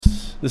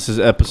This is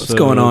episode What's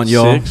going on,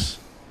 y'all? 6.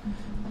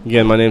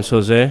 Again, my name's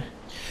Jose. And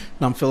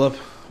I'm Philip.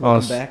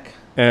 Welcome back.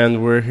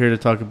 And we're here to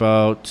talk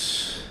about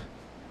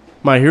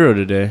My Hero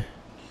today.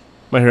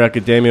 My Hero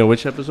Academia.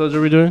 Which episodes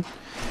are we doing?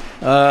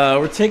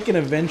 We're taking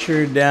a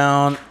venture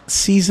down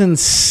season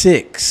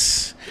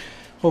 6.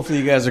 Hopefully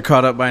you guys are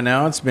caught up by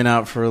now. It's been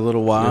out for a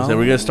little while. So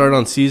we're going to start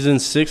on season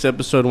 6,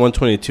 episode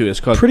 122. It's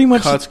called pretty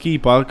much Katsuki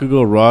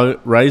Bakugo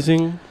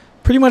Rising.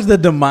 Pretty much the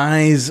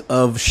demise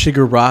of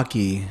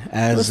Shigaraki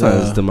as That's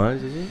not his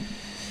demise, is it?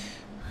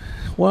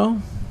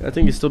 Well, I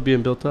think it's still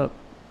being built up.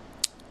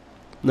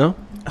 No?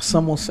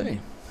 some will say.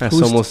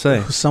 Some will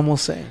say. Some will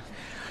say.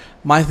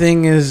 My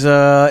thing is,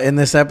 in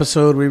this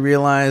episode, we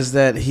realize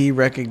that he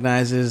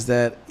recognizes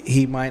that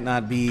he might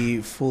not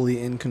be fully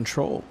in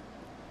control.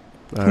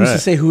 Who's to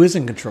say who is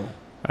in control?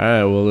 All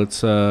right, well,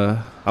 it's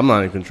I'm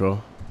not in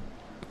control.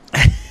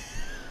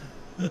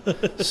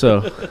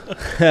 So,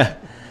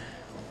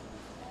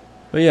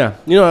 but yeah,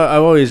 you know,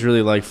 I've always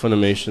really liked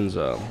Funimation's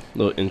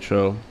little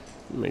intro.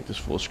 Make this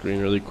full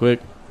screen really quick.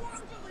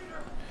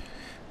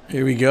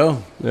 Here we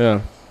go.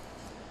 Yeah.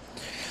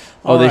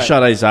 All they right.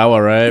 shot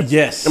Aizawa, right?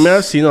 Yes. I mean,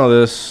 I've seen all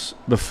this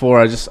before.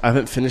 I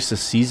haven't finished the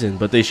season,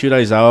 but they shoot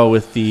Aizawa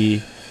with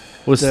the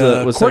what's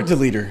quick that?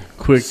 deleter.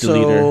 Quick So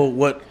deleter.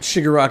 what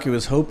Shigaraki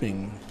was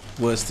hoping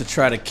was to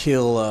try to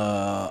kill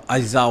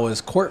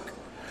Aizawa's quirk,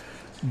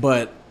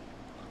 but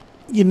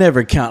you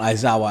never count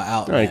Aizawa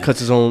out. All right, man. cuts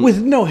his own.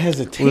 With no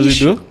hesitation. What does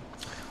he do?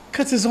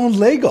 Cuts his own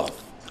leg off.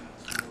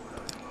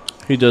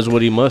 He does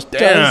what he must.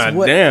 Damn.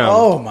 Damn.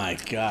 Oh my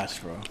gosh,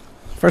 bro.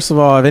 First of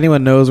all, if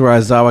anyone knows where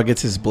Aizawa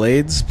gets his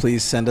blades,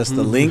 please send us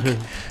the link.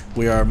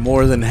 We are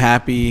more than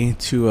happy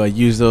to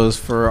use those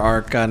for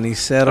our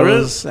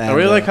carniceros. I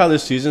really like how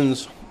this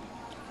season's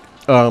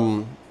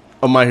of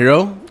My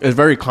Hero is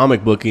very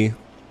comic booky. You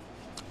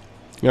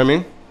know what I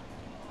mean?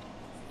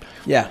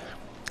 Yeah,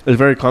 It's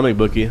very comic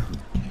booky.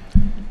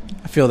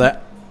 I feel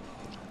that.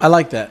 I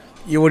like that.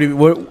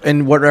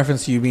 What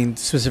reference do you mean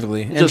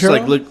specifically? Just Intro?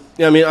 like look.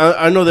 Yeah, I mean,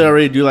 I know they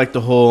already do like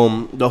the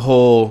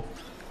whole,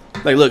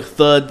 like look,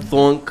 thud,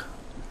 thunk,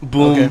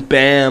 boom, Okay.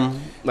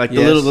 bam, like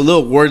Yes. the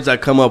little words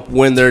that come up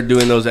when they're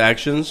doing those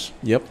actions.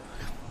 Yep.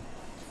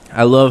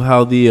 I love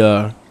how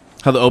the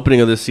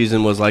opening of this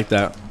season was like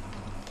that.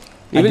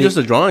 Even just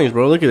the drawings,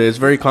 bro. Look at it. It's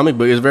very comic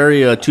book. It's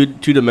very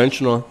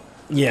two-dimensional.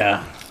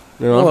 Yeah.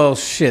 You know? Well,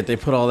 shit. They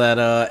put all that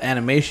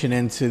animation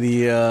into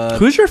the.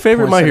 Who's your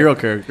favorite porn My set. Hero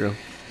character?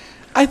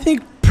 I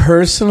think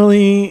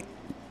personally,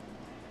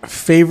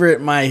 favorite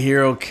My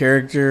Hero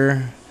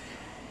character,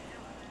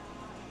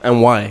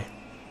 And why?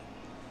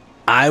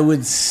 I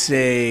would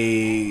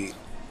say,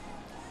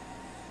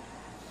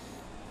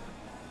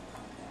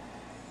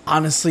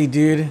 honestly,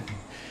 dude,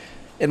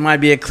 it might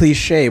be a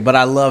cliche, but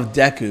I love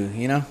Deku.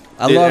 You know,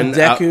 I Dude, love and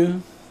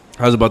Deku.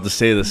 I was about to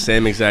say the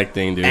same exact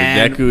thing, dude.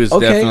 And- Deku is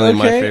okay, definitely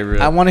my okay.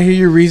 favorite. I want to hear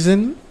your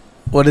reason.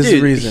 What is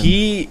the reason?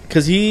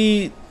 Because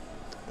he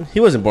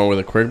wasn't born with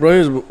a quirk,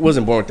 bro. He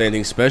wasn't born with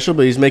anything special,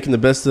 but he's making the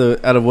best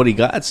out of what he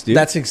got, dude.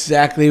 That's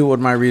exactly what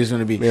my reason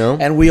would be. You know?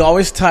 And we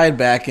always tie it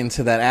back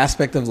into that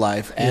aspect of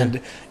life,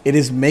 and it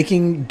is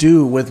making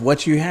do with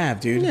what you have,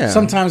 dude. Yeah.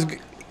 Sometimes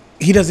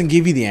he doesn't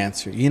give you the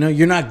answer. You know,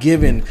 you're not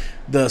given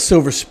the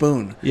silver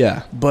spoon.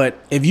 Yeah. But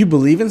if you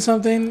believe in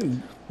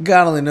something,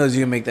 God only knows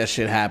you can make that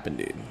shit happen,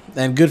 dude.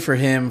 And good for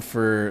him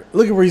for...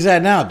 Look at where he's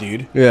at now,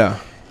 dude. Yeah.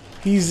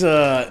 He's...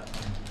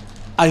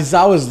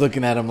 Aizawa's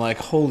looking at him like,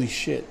 holy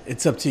shit,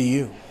 it's up to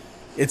you.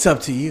 It's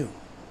up to you.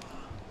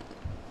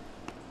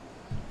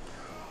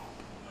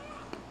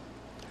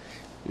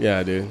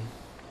 Yeah, dude.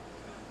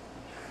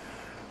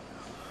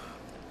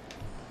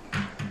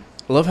 I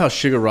love how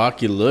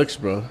Shigaraki looks,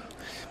 bro.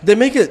 They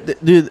make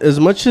it... Dude, as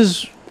much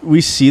as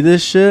we see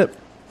this shit,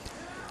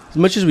 as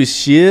much as we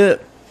see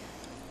it,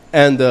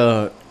 and,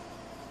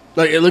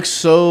 like, it looks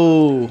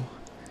so...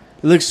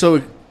 It looks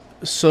so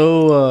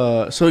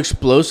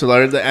explosive.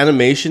 Like the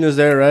animation is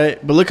there,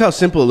 right? But look how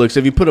simple it looks.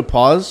 If you put a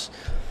pause,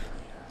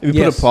 put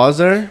a pause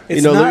there,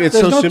 It's look, not, it's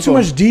there's so no simple. too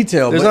much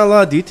detail. There's but not a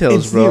lot of details,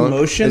 it's bro. the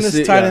emotion It's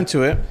that's tied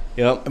into it.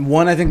 Yep. And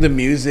one, I think the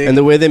music. And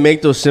the way they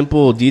make those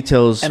simple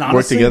details and work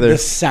honestly, together. the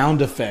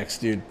sound effects,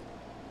 dude.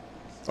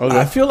 Okay.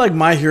 I feel like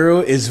My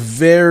Hero is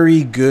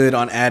very good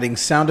on adding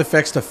sound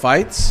effects to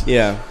fights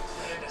Yeah.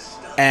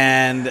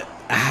 and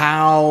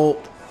how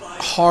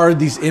hard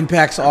these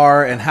impacts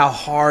are and how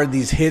hard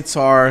these hits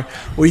are,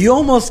 where you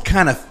almost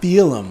kind of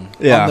feel them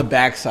on the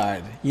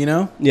backside, you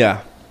know?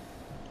 Yeah.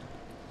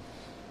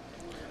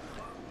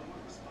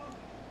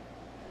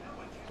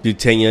 Dude,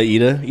 Tenya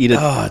Ida.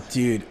 Oh,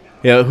 dude.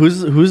 Yeah, who's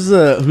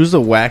the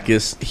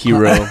wackest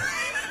hero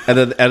out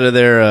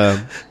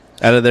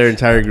of their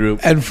entire group?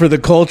 And for the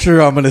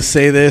culture, I'm going to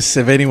say this,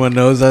 if anyone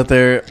knows out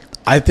there,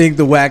 I think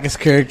the wackest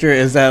character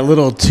is that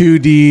little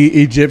 2D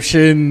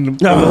Egyptian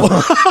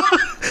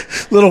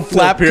little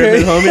flap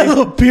pyramid homie.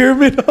 little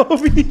pyramid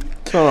homie.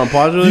 Hold on,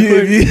 pause really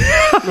quick.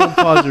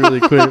 Pause really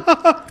quick.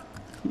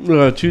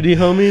 2D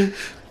homie.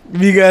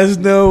 You guys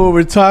know what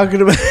we're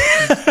talking about.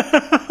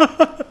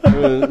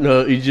 No,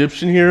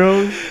 Egyptian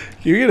hero.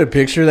 You're gonna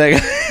picture that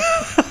guy.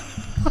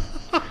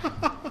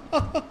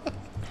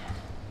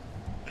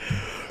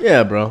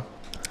 Yeah, bro.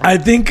 I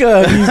think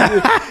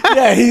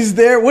he's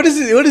there. What is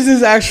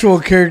his actual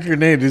character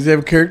name? Does he have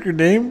a character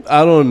name?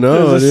 I don't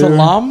know. Is it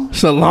Salam?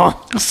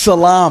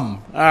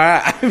 Salam. All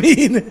right. I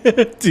mean,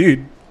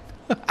 dude.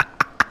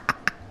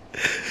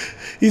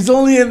 He's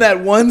only in that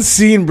one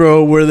scene,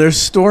 bro, where they're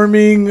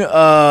storming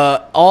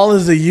all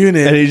as a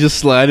unit, and he's just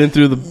sliding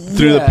through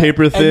the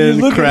paper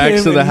thin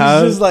cracks of the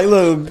house. He's just like,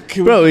 look,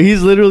 bro,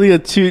 he's literally a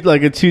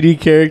 2D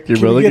character,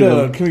 bro. Look at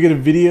him. Can we get a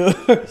video?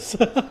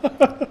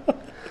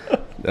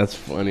 That's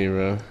funny,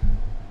 bro.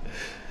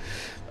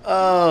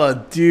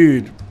 Oh,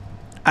 dude.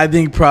 I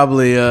think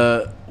probably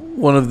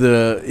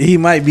he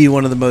might be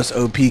one of the most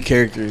OP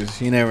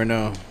characters. You never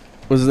know.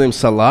 What's his name?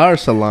 Salah or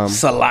Salam?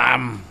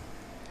 Salam.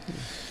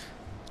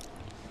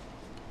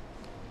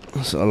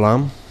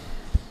 Salam?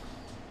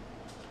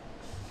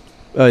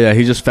 Oh, yeah,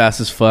 he's just fast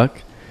as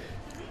fuck.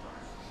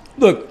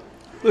 Look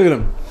at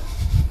him.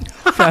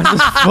 Fast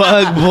as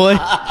fuck, boy.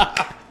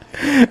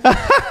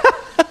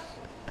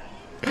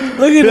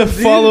 Look at him, dude.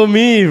 Follow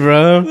me,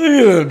 bro. Look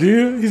at him,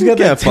 dude. He's got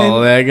that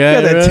follow that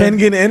guy. Got that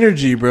Tengen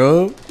energy,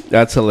 bro.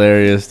 That's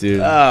hilarious, dude.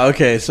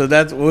 Okay, so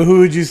that's who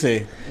would you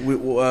say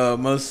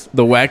most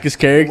the wackest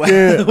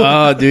character?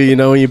 Oh, dude, you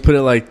know when you put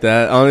it like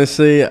that.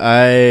 Honestly,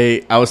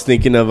 I was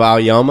thinking of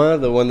Aoyama,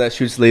 the one that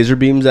shoots laser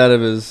beams out of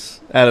his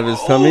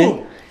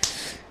tummy.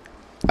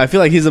 I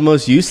feel like he's the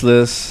most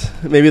useless,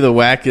 maybe the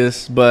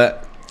wackest,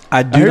 but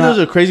I heard there's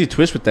a crazy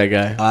twist with that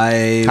guy.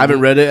 I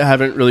haven't read it,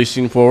 haven't really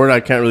seen forward. I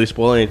can't really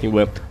spoil anything,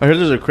 but I heard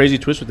there's a crazy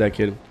twist with that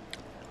kid.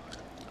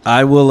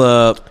 I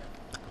will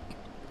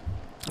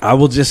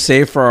just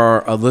say for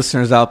our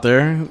listeners out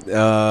there,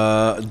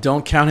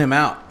 don't count him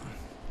out.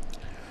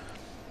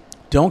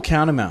 Don't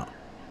count him out.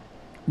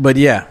 But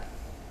yeah.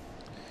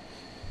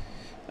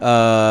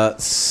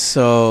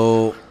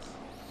 So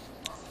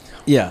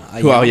yeah,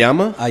 who,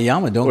 Aoyama?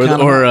 Aoyama, don't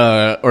count him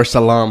out. Or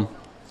Salam.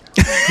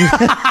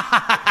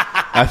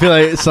 I feel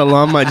like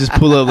Salam might just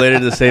pull up later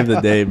to save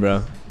the day,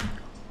 bro.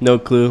 No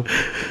clue.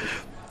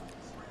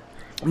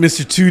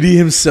 Mr. 2D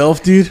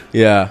himself, dude.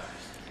 Yeah.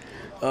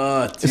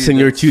 Dude,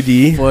 Senor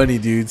 2D. Funny,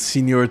 dude.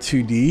 Senor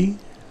 2D.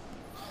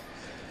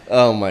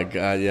 Oh my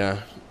god,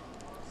 yeah.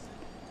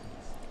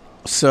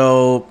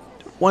 So,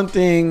 one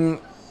thing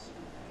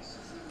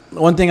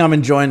I'm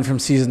enjoying from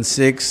season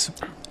 6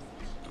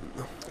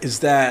 is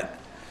that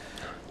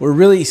we're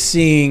really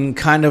seeing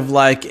kind of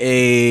like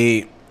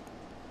a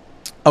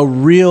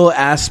real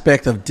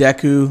aspect of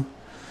Deku.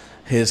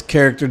 His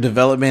character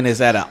development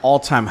is at an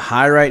all-time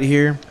high right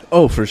here.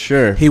 Oh, for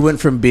sure. He went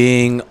from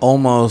being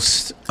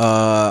almost,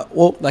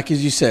 like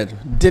as you said,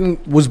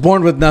 was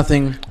born with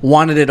nothing,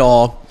 wanted it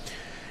all,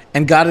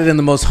 and got it in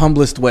the most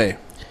humblest way.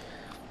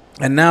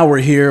 And now we're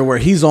here where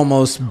he's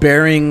almost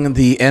bearing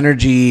the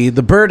energy,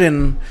 the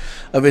burden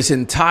of his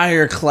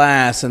entire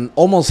class and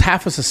almost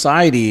half of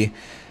society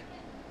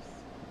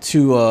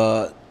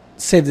to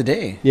save the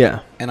day.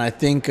 Yeah. And I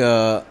think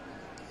that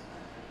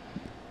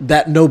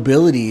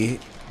nobility...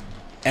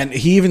 And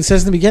he even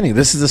says in the beginning,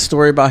 this is a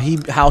story about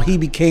how he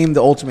became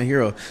the ultimate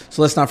hero.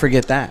 So let's not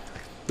forget that.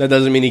 That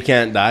doesn't mean he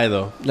can't die,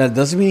 though. That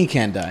doesn't mean he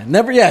can't die.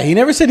 He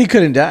never said he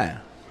couldn't die.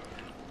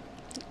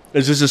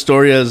 It's just a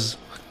story as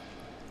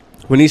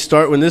this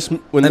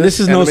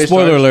is no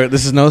spoiler alert.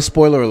 This is no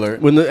spoiler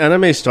alert. When the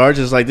anime starts,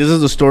 it's like, this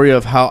is the story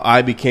of how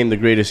I became the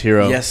greatest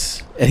hero.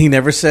 Yes. And he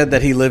never said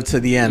that he lived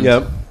to the end.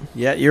 Yep.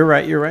 Yeah, you're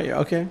right.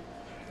 Okay.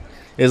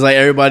 It's like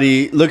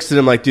everybody looks at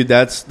him like, dude,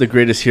 that's the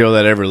greatest hero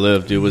that ever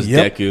lived, dude, was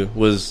Deku.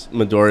 Was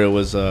Midoriya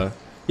was,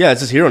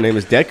 it's his hero name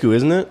is Deku,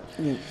 isn't it?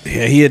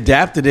 Yeah, he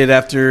adapted it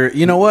after,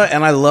 you know what?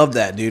 And I love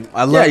that, dude.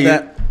 I love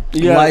that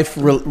life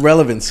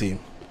relevancy.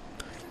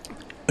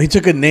 He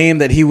took a name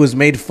that he was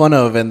made fun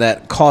of and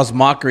that caused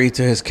mockery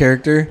to his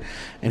character,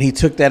 and he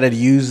took that and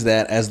used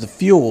that as the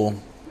fuel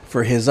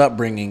for his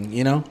upbringing,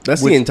 you know?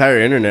 That's the entire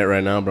internet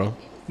right now, bro.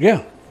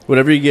 Yeah.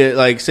 Whatever you get,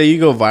 like, say you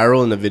go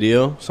viral in a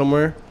video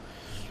somewhere.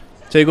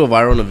 Say you go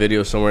viral in a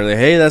video somewhere, like,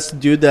 hey, that's the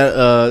dude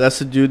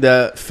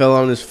that fell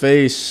on his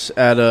face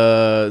at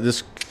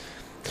this.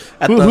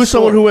 Who's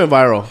someone who went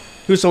viral?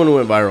 Who's someone who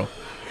went viral?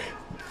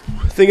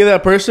 Think of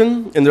that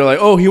person, and they're like,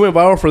 oh, he went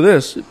viral for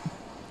this.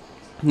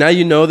 Now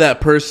you know that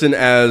person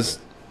as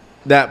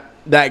that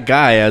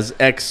guy as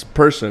X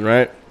person,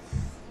 right?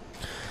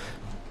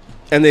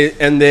 And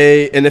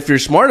if you're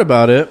smart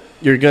about it,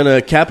 you're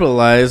gonna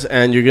capitalize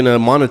and you're gonna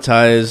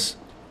monetize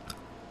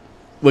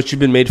what you've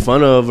been made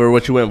fun of or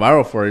what you went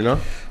viral for, you know?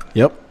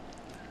 Yep.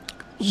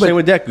 Same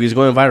with Deku. He's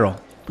going viral.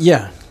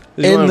 Yeah.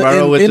 In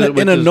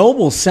a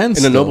noble sense.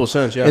 In a noble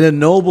sense, yeah. In a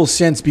noble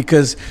sense,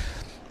 because,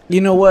 you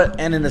know what?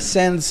 And in a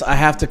sense, I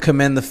have to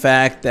commend the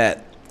fact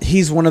that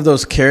he's one of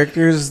those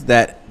characters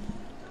that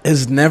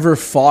has never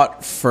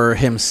fought for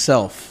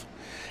himself.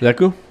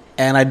 Deku?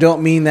 And I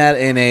don't mean that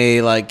in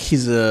a, like,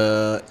 he's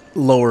a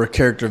lower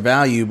character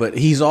value, but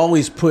he's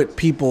always put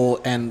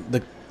people and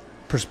the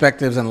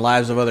perspectives and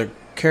lives of other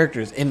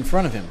characters in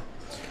front of him.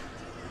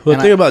 Well,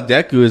 the thing about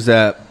Deku is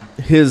that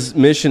his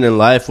mission in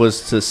life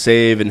was to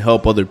save and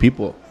help other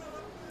people.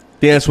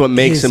 think that's what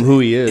makes him who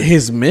he is.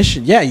 His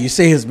mission. Yeah, you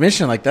say his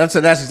mission. Like, that's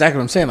exactly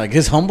what I'm saying. Like,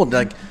 his humble,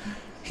 like,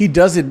 he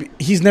does it.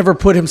 He's never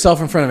put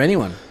himself in front of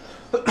anyone.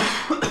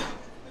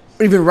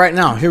 Even right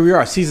now, here we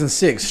are, season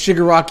 6.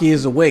 Shigaraki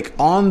is awake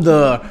on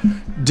the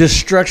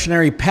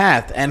destructionary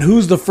path. And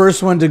who's the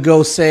first one to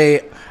go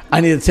say,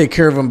 I need to take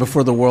care of him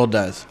before the world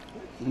does?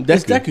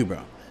 It's Deku,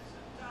 bro.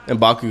 And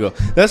Bakugo.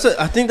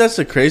 I think that's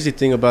the crazy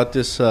thing about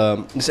this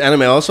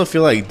anime. I also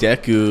feel like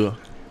Deku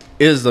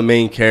is the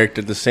main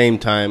character at the same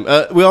time.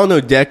 We all know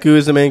Deku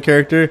is the main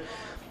character,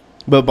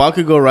 but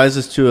Bakugo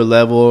rises to a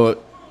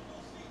level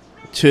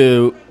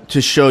to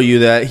show you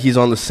that he's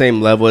on the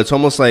same level. It's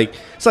almost like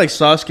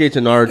Sasuke to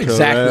Naruto.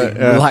 Exactly. Right?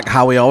 Yeah. Like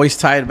how we always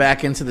tie it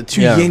back into the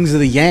two yings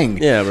of the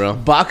yang. Yeah, bro.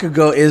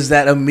 Bakugo is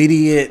that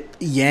immediate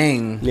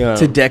yang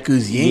to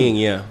Deku's yin.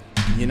 Yeah.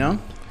 You know?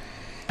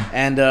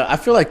 And I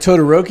feel like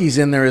Todoroki's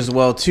in there as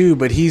well, too,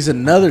 but he's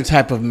another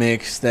type of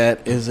mix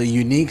that is a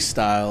unique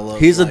style.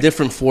 He's a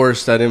different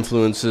force that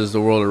influences the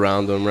world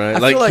around him, right?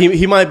 Like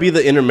he might be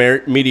the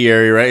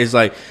intermediary, right? He's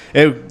like,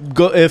 if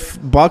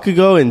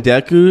Bakugo and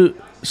Deku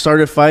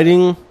started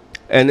fighting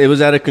and it was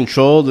out of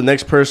control, the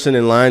next person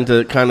in line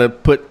to kind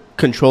of put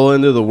control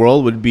into the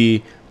world would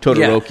be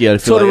Todoroki. Yeah. I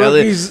feel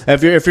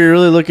like if you're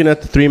really looking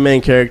at the three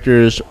main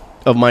characters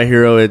of My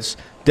Hero, it's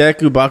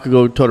Deku,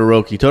 Bakugo,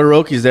 Todoroki.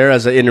 Todoroki's there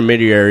as an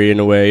intermediary in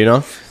a way, you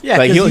know? Yeah,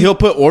 like he'll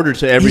put order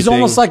to everything. He's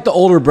almost like the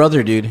older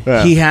brother, dude.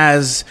 Yeah. He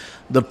has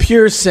the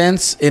pure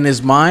sense in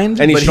his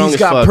mind, and but he's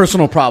got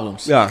personal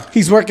problems. Yeah.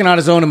 He's working on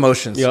his own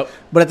emotions. Yep.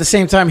 But at the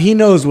same time, he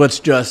knows what's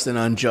just and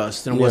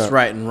unjust and what's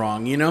right and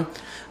wrong, you know?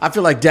 I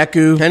feel like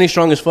Deku... And he's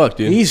strong as fuck,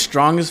 dude. He's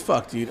strong as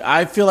fuck, dude.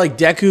 I feel like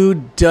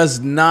Deku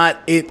does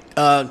not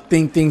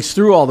think things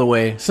through all the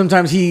way.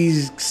 Sometimes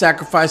he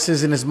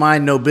sacrifices in his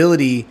mind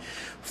nobility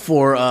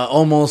for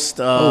almost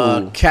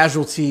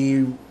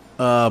casualty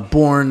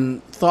born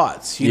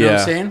thoughts. You know what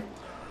I'm saying?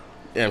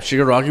 Yeah,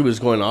 Shigaraki was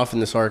going off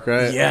in this arc,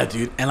 right? Yeah,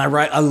 dude. And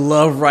I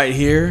love right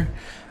here,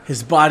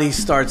 his body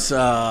starts...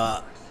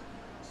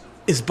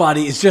 his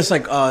body is just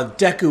like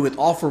Deku with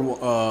All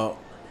for...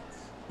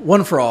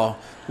 One for All.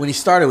 When he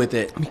started with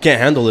it... He can't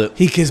handle it.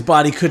 His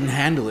body couldn't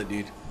handle it,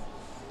 dude.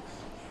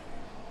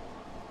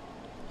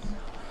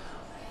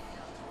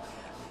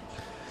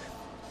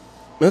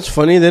 That's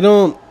funny. They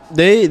don't...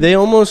 They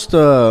almost...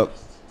 I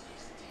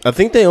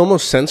think they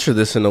almost censor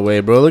this in a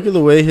way, bro. Look at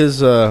the way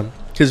his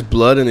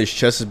blood in his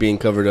chest is being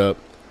covered up.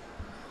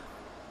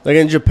 Like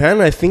in Japan,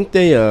 I think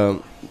they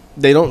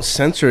don't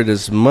censor it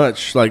as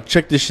much. Like,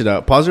 check this shit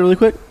out. Pause it really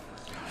quick.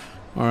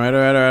 All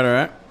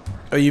right.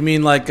 Oh, you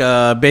mean like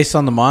based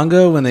on the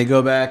manga when they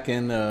go back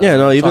and yeah,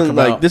 no, even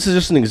like this is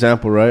just an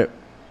example, right?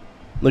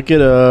 Look at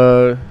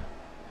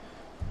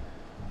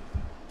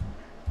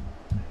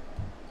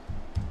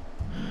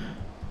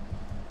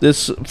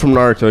this from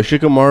Naruto.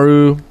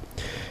 Shikamaru,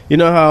 you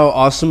know how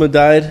Asuma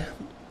died,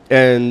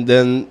 and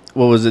then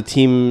what was it?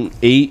 Team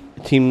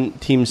 8,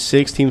 Team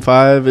 6, Team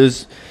 5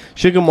 is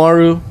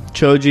Shikamaru,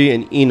 Choji,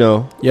 and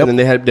Ino. Yep. And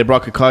then they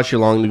brought Kakashi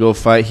along to go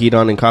fight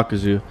Hidan and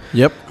Kakuzu.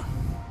 Yep.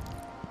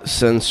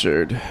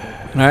 Censored. All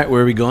right,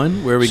 where are we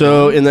going?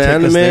 So in the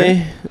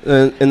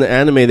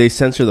anime, they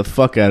censor the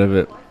fuck out of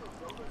it.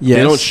 Yes.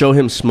 They don't show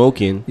him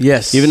smoking.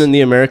 Yes. Even in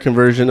the American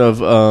version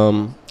of,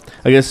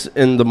 I guess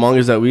in the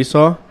mangas that we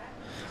saw,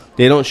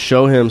 they don't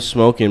show him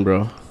smoking,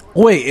 bro.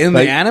 Wait, in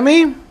the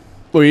anime?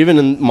 Or even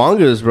in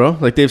mangas, bro.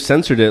 Like, they've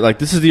censored it. Like,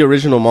 this is the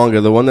original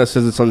manga, the one that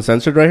says it's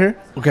uncensored right here.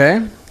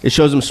 Okay. It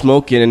shows him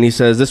smoking, and he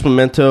says, this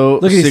memento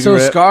Look, cigarette... he's so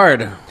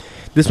scarred.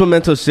 This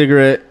memento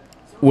cigarette,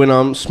 when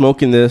I'm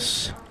smoking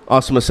this,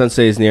 Asuma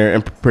Sensei is near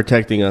and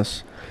protecting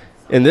us.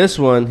 In this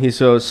one, he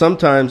says,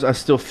 sometimes I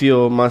still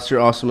feel Master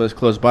Asuma is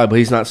close by, but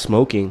he's not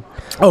smoking.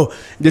 Oh,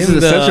 this is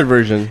the censored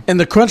version. In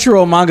the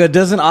Crunchyroll manga,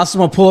 doesn't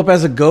Asuma pull up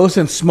as a ghost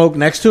and smoke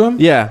next to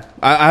him? Yeah,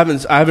 I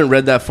haven't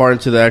read that far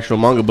into the actual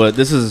manga, but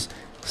this is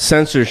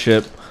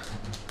censorship.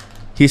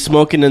 He's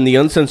smoking in the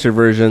uncensored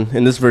version.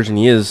 In this version,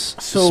 he is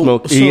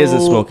he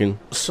isn't smoking.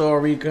 So are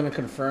we going to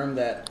confirm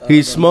that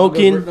he's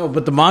smoking? No,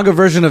 but the manga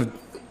version of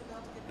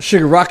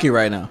Shigaraki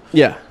right now.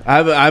 Yeah, I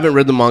haven't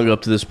read the manga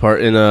up to this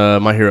part in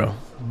My Hero,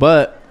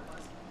 but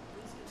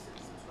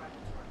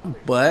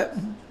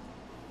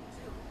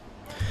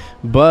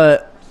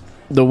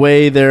the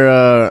way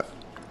they're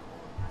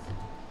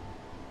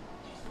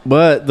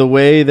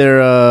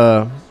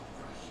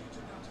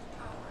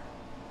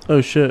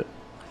oh shit,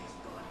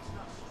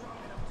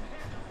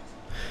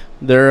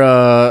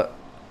 they're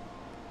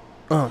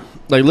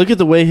like, look at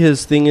the way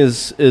his thing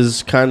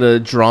is kind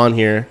of drawn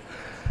here.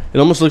 It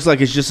almost looks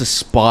like it's just a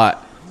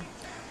spot.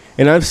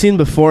 And I've seen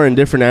before in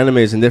different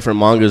animes and different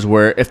mangas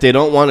where if they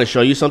don't want to show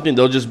you something,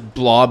 they'll just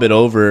blob it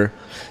over.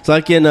 It's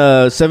like in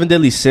Seven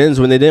Deadly Sins,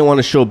 when they didn't want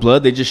to show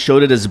blood, they just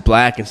showed it as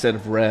black instead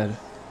of red.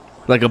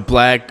 Like a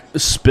black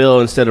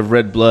spill instead of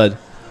red blood.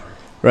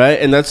 Right?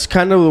 And that's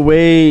kind of the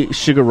way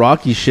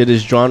Shigaraki shit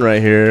is drawn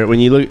right here. When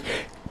you look at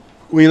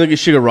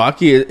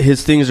Shigaraki,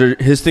 his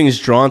thing's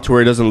drawn to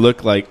where it doesn't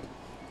look like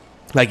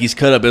he's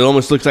cut up. It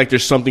almost looks like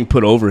there's something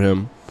put over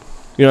him.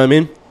 You know what I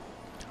mean?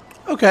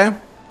 Okay.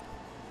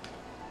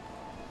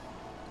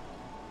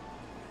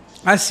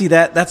 I see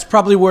that. That's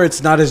probably where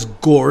it's not as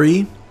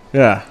gory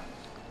Yeah.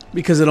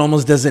 because it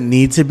almost doesn't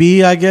need to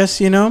be, I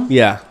guess, you know?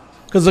 Yeah.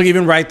 Because look,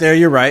 even right there,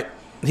 you're right.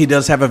 He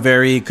does have a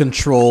very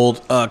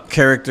controlled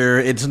character.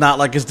 It's not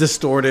like it's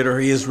distorted or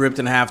he is ripped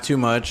in half too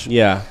much.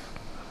 Yeah.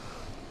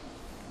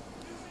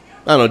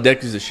 I don't know.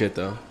 Deku's the shit,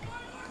 though.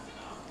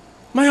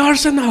 My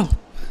arsenal.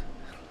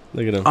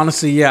 Look at him.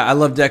 Honestly, yeah, I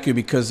love Deku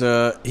because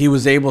he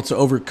was able to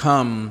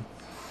overcome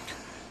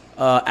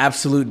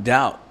absolute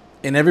doubt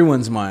in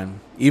everyone's mind.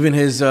 Even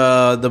his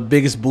the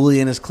biggest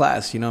bully in his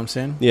class, you know what I'm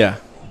saying? Yeah.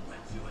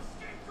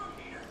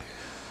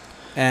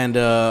 And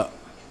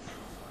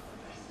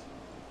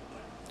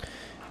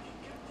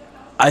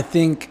I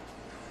think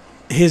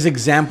his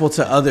example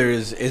to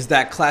others is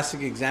that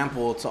classic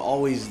example to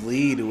always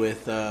lead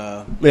with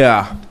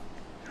Yeah.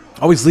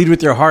 always lead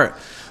with your heart,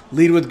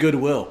 lead with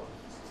goodwill.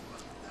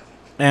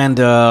 And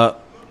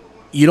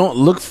you don't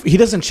look he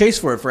doesn't chase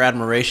for it for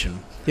admiration.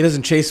 He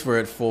doesn't chase for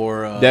it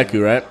for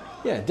Deku, right?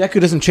 Yeah, Deku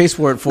doesn't chase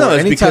for it for No,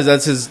 it's any because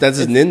type, that's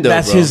his Nindo,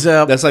 that's bro. his,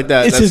 that's like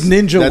that. it's that's, his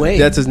ninja way.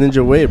 That's his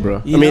ninja way,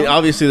 bro. You I mean, know?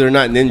 obviously they're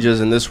not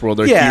ninjas in this world.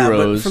 They're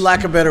heroes. But for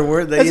lack of a better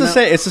word, they, It's the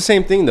same. It's the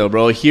same thing, though,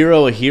 bro. A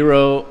hero, a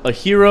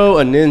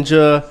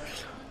ninja,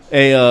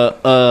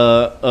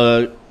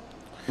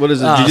 what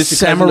is it? Jujutsu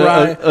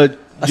samurai,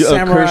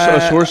 Kaisen,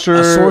 a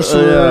sorcerer,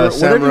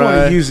 whatever you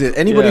want to use it.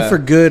 Anybody Yeah. for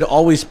good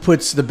always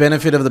puts the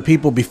benefit of the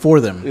people before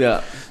them.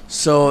 Yeah.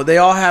 So they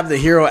all have the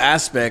hero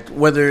aspect,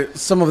 whether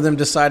some of them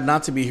decide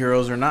not to be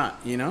heroes or not,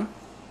 you know?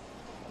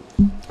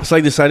 It's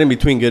like deciding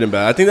between good and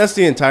bad. I think that's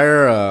the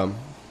entire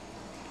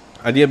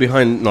idea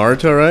behind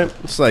Naruto, right?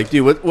 It's like,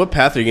 dude, what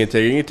path are you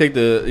gonna take?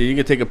 You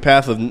gonna take a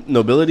path of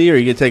nobility, or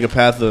you gonna take a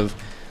path of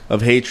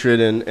hatred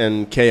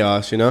and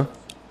chaos? You know?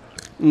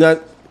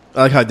 Not.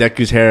 I like how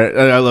Deku's hair.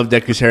 I love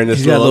Deku's hair in this.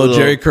 He's got a little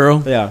Jerry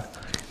curl. Yeah.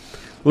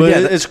 Well, yeah,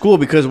 it's cool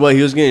because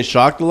he was getting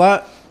shocked a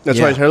lot. That's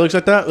why his hair looks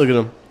like that. Look at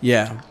him.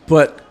 Yeah,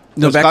 but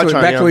no, It's back to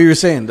Kachan, what you were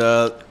saying.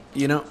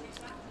 You know,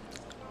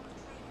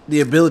 the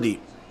ability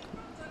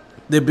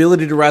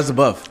to rise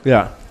above.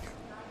 Yeah.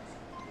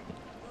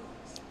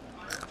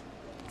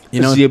 You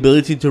know, it's the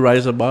ability to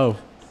rise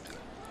above.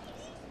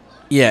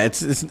 yeah,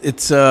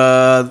 it's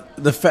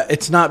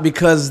not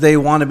because they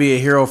want to be a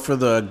hero for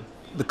the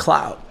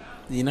clout.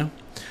 You know,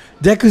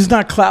 Deku's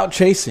not clout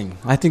chasing.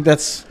 I think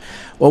that's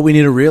what we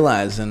need to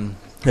realize. And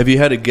Have you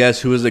had to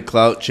guess who is the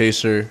clout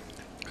chaser?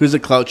 Who's the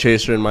clout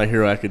chaser in My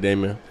Hero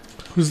Academia?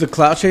 who's the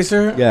clout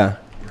chaser? Yeah.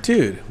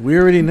 Dude, we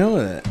already know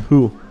that.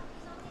 Who?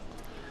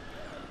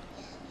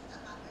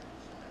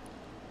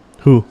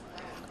 Who?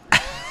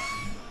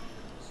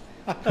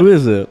 Who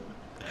is it?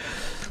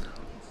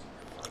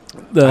 I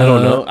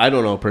don't know. I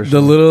don't know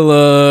personally. The little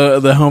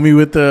the homie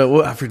with the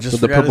With the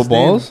forgot purple his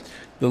name. balls?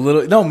 The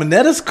little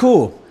Monetta's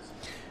cool.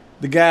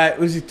 The guy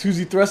who's he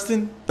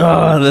thrusting?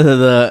 Oh,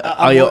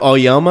 the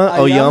Oyama?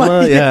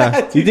 Oyama? Yeah. Yeah,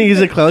 You think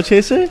he's a cloud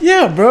chaser?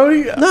 Yeah, bro.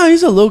 No,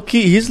 he's low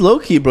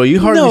key, bro. You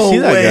hardly No see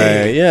that way.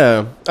 guy.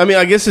 Yeah. I mean,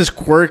 I guess his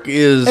quirk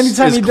is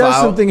Anytime he does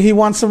clout. something, he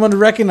wants someone to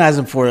recognize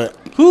him for it.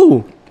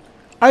 Who?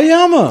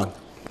 Ayama.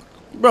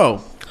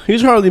 Bro,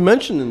 he's hardly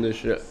mentioned in this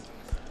shit.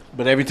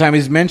 But every time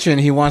he's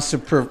mentioned, he wants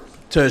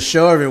to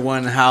show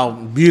everyone how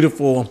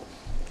beautiful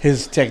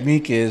his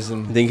technique is. You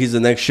And think he's the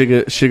next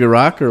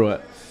Shigaraki or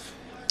what?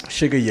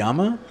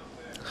 Shigeyama?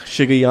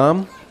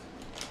 Shigayam?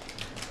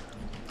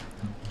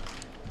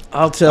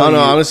 I'll tell I you.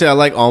 don't know. Honestly, I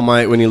like All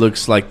Might when he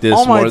looks like this.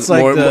 All Might's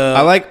like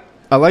the-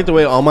 I like the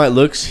way All Might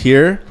looks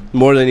here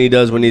more than he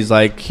does when he's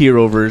like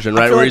hero version,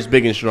 right? feel Where like he's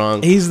big and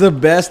strong. He's the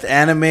best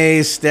anime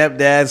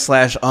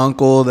stepdad /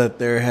 uncle that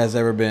there has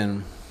ever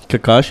been.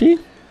 Kakashi?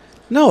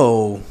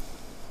 No.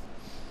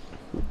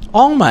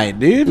 All Might,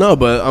 dude. No,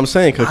 but I'm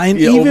saying I'm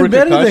yeah, even over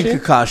better than Kakashi?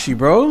 Kakashi,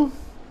 bro.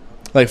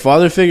 Like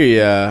father figure,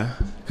 yeah.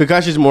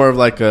 Kakashi's more of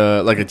like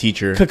a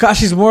teacher,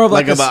 Kakashi's more of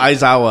like like, about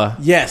Aizawa.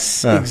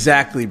 yes, Yeah.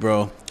 exactly,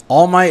 bro.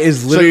 All Might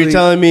is So literally. you're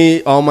telling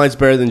me All Might's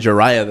better than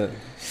Jiraiya then?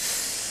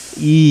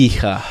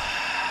 Yeeha.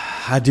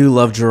 I do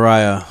love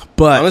Jiraiya,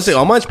 but Honestly,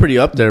 All Might's pretty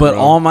up there, but bro.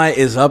 All Might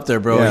is up there,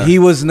 bro. Yeah. He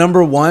was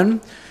number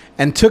 1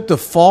 and took the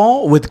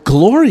fall with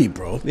glory,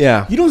 bro.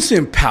 Yeah. You don't see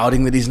him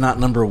pouting that he's not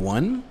number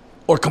 1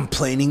 or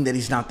complaining that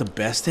he's not the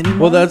best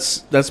anymore. Well,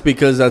 that's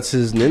because that's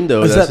his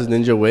Nindo. Is That's that-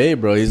 his ninja way,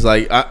 bro. He's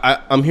like,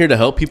 I'm here to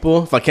help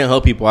people. If I can't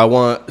help people, I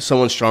want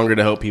someone stronger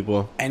to help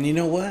people. And you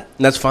know what?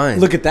 And that's fine.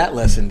 Look at that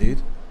lesson,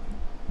 dude.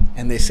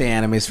 And they say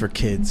anime's for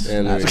kids.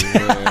 And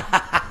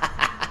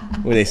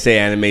when they say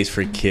anime's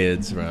for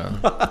kids, bro,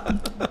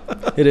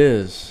 it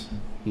is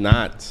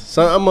not.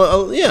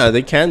 So yeah,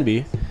 they can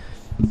be,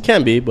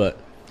 but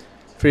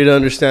for you to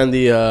understand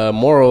the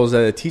morals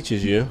that it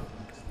teaches you,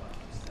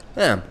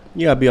 yeah,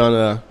 you gotta be on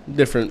a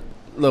different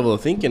level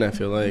of thinking. I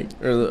feel like,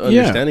 or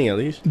understanding at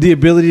least. The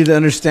ability to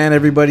understand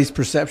everybody's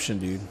perception,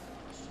 dude.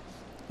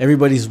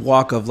 Everybody's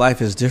walk of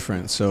life is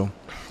different, so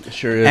It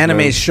sure is. anime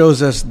man.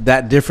 shows us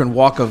that different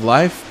walk of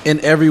life in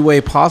every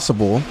way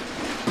possible,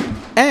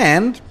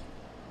 and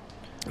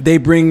they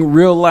bring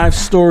real life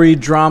story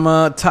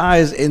drama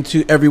ties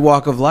into every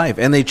walk of life,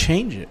 and they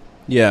change it.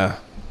 Yeah.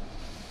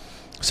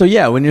 So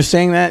yeah, when you're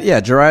saying that, yeah,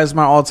 Jiraiya is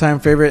my all-time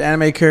favorite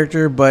anime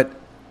character, but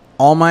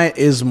All Might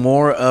is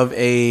more of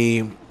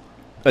a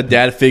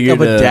dad figure.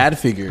 Dad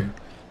figure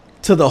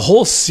to the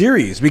whole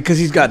series because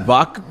he's got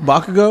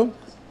Bakugo.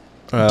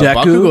 Deku.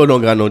 Bakugo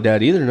don't got no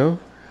dad either, no?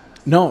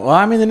 No, well,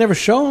 I mean, they never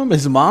show him.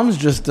 His mom's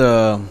just...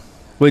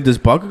 Wait, does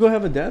Bakugo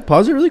have a dad?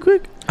 Pause it really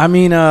quick. I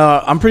mean,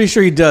 I'm pretty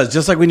sure he does.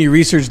 Just like when you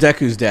research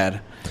Deku's dad.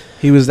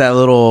 He was that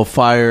little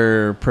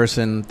fire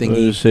person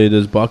thingy. I was say,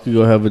 does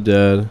Bakugo have a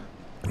dad?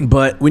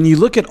 But when you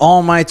look at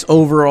All Might's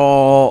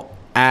overall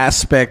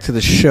aspect to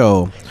the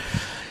show,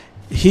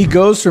 he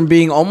goes from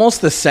being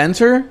almost the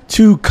center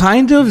to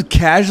kind of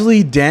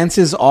casually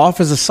dances off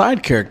as a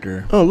side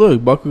character. Oh,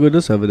 look, Bakugo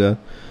does have a dad.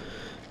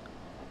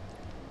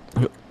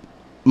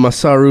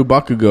 Masaru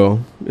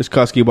Bakugo is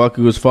Katsuki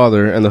Bakugo's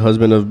father and the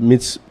husband of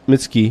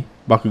Mitsuki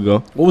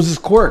Bakugo. What was his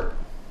quirk?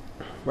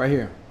 Right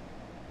here.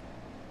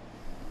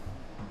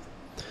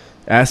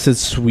 Acid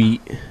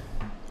sweat.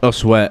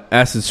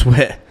 Acid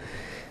sweat.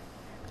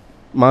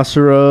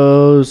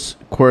 Masaru's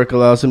quirk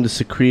allows him to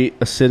secrete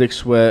acidic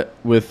sweat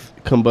with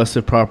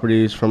combustive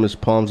properties from his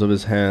palms of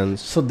his hands.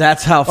 So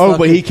that's how... Oh,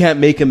 but he can't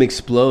make him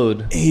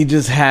explode. He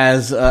just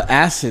has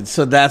acid.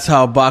 So that's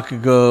how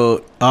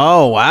Bakugo...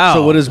 Oh, wow.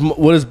 So what does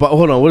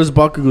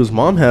Bakugo's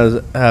mom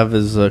have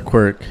as a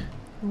quirk?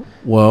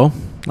 Well,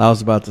 I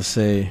was about to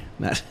say...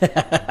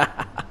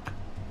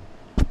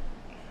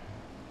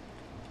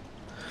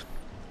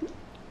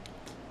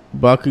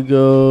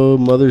 Bakugo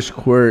mother's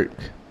quirk.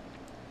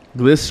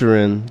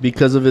 Glycerin,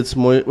 because of its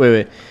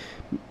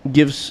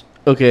Mitsuki's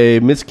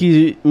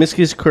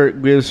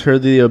quirk gives her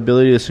the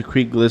ability to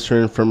secrete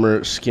glycerin from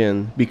her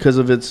skin. Because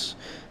of its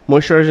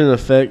moisturizing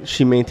effect,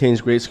 she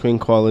maintains great skin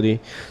quality.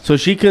 So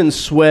she can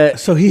sweat.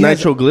 So he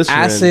nitroglycerin,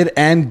 has acid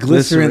and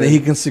glycerin that he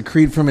can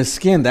secrete from his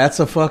skin. That's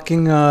a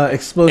fucking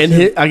explosive.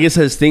 And I guess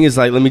his thing is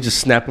like, let me just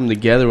snap them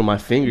together with my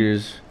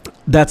fingers.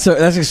 That's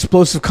an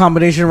explosive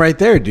combination right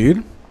there,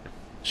 dude.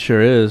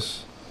 Sure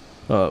is.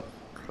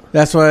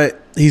 That's why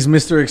he's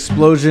Mr.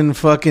 Explosion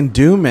fucking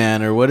Doom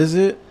Man, or what is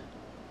it?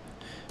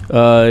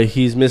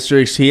 He's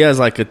Mr. He has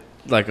like a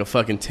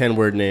fucking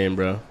 10-word name,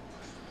 bro.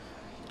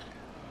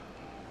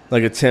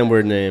 Like a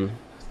 10-word name.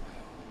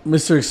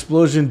 Mr.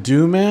 Explosion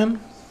Doom Man?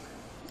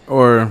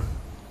 Or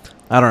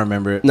I don't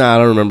remember it. Nah, I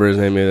don't remember his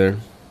name either.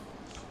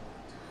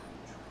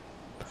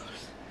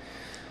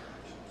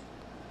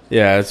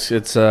 Yeah,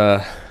 it's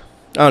I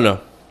don't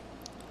know.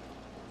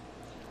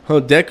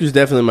 Oh, Deku's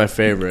definitely my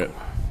favorite.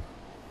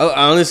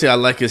 Honestly, I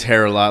like his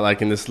hair a lot.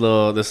 Like in this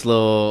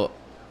little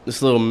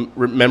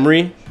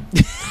memory,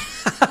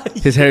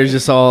 his hair is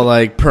just all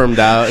like permed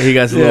out. He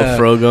got his little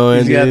fro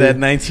going. He's got that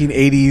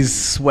 1980s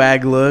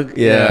swag look.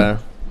 Yeah.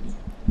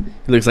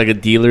 He looks like a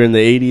dealer in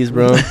the 80s,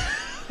 bro.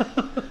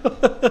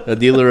 A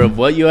dealer of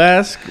what, you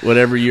ask?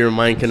 Whatever your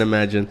mind can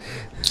imagine.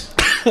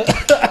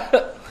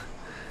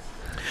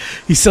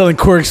 He's selling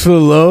quirks for the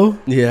low.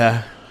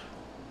 Yeah.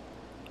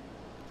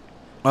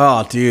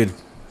 Oh, dude.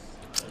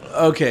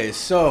 Okay,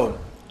 so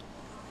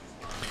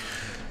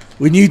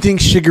when you think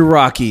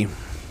Shigaraki,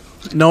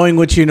 knowing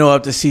what you know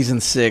up to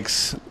season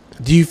 6,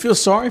 do you feel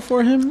sorry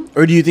for him,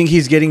 or do you think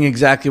he's getting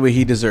exactly what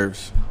he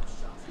deserves?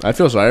 I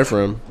feel sorry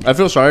for him. I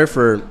feel sorry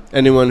for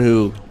anyone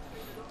who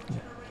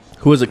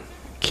was a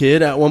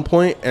kid at one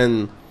point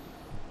and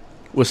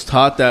was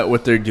taught that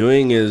what they're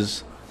doing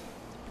is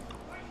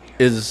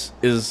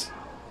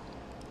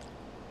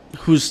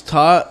who's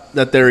taught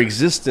that their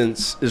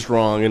existence is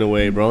wrong in a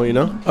way, bro, you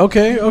know?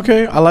 Okay.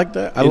 I like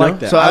that. I like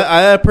that. So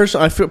I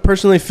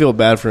personally feel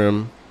bad for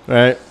him,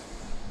 right?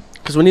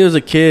 Because when he was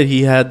a kid,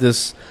 he had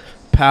this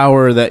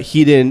power that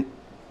he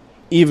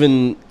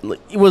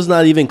was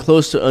not even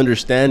close to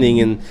understanding.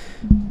 And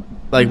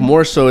like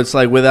more so, it's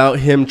like without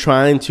him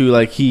trying to,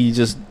 like he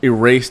just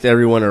erased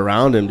everyone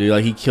around him, dude.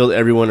 Like he killed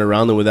everyone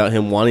around him without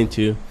him wanting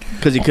to,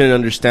 because he couldn't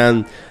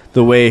understand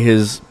the way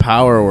his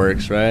power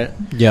works, right?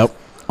 Yep.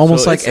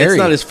 Almost so like it's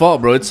not his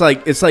fault, bro. It's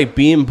like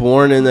being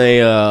born in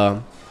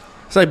a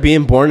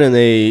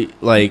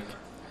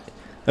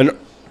an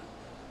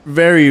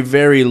very,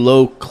 very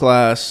low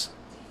class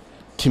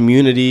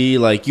community.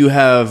 Like you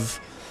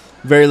have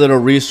very little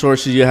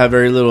resources, you have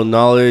very little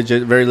knowledge,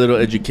 very little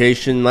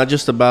education, not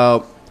just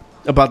about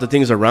the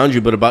things around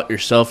you, but about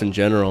yourself in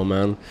general,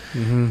 man.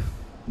 Mm-hmm.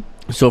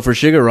 So for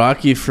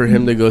Shigaraki, for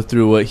him to go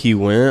through what he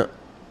went,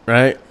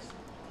 right?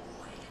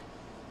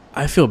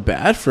 I feel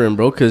bad for him,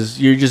 bro,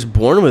 because you're just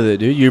born with it,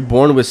 dude. You're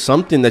born with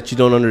something that you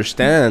don't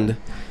understand,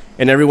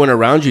 and everyone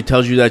around you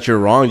tells you that you're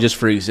wrong just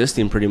for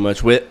existing, pretty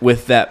much,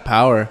 with that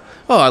power.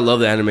 Oh, I love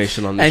the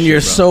animation on this. And shit, you're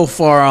bro. so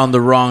far on the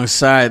wrong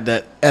side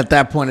that at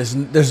that point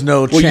there's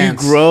no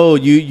chance. You grow.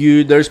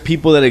 There's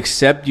people that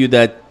accept you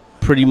that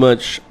pretty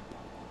much.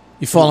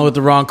 You fall in with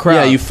the wrong crowd.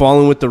 Yeah, you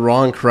fall in with the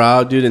wrong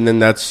crowd, dude, and then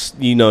that's,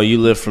 you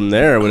live from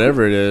there, or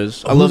whatever it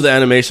is. I love the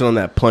animation on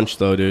that punch,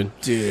 though, dude.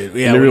 Dude,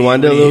 yeah. Can you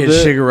rewind it a little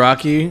bit?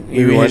 Shigaraki.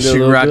 You hit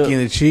Shigaraki in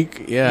the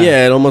cheek. Yeah.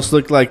 Yeah, it almost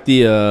looked like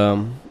the...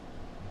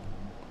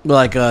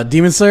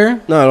 Demon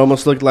Slayer? No, it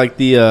almost looked like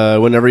the...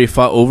 whenever he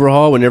fought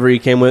Overhaul, whenever he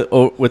came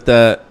with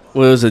that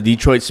what was it,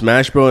 Detroit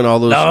Smash, bro, and all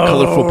those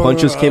colorful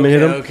punches came and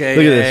hit him. Okay,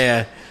 look at this.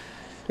 Yeah.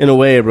 In a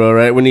way, bro,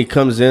 right? When he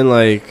comes in,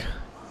 like,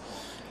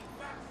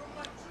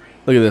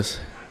 look at this.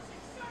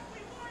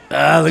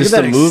 Look Just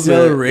at that the movement.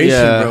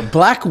 acceleration, bro.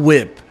 Black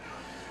Whip.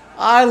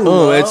 I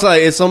love.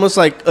 It's almost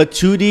like a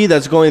 2D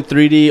that's going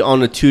 3D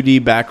on a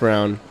 2D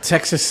background.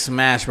 Texas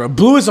Smash, bro.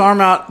 Blew his arm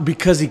out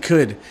because he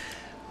could.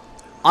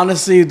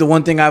 Honestly, the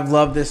one thing I've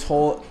loved this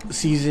whole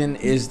season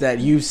is that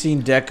you've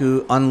seen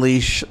Deku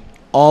unleash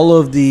all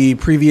of the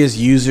previous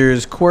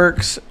users'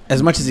 quirks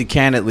as much as he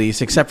can, at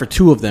least, except for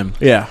 2 of them.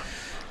 Yeah.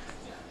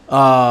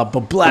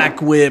 But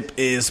Black Whip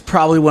is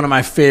probably one of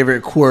my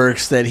favorite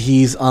quirks that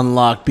he's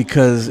unlocked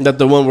because That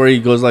the one where he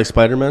goes like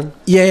Spider-Man?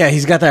 yeah,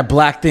 he's got that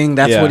black thing.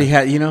 That's what he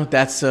had. You know,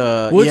 that's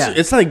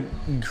It's like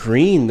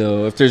green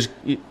though. If there's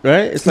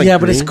right, it's like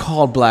but it's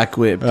called Black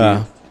Whip,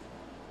 dude.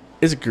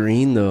 It's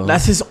green though.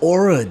 That's his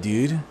aura,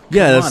 dude.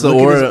 Yeah, that's the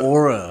look aura. At his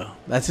aura.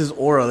 That's his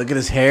aura. Look at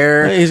his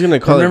hair. Yeah, he's gonna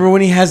call Remember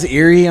when he has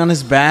Eerie on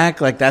his back?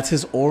 Like that's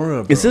his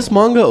aura. Bro. Is this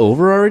manga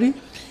over already?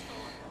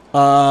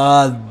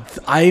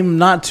 I'm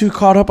not too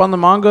caught up on the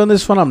manga in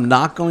this one. I'm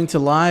not going to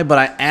lie, but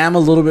I am a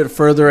little bit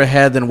further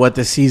ahead than what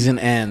the season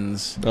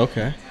ends.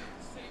 Okay.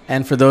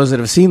 And for those that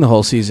have seen the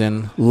whole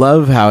season,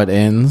 love how it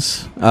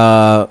ends.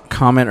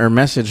 Comment or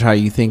message how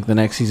you think the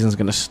next season is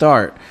going to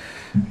start.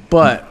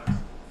 But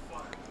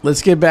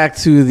let's get back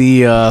to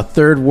the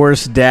third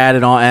worst dad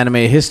in all anime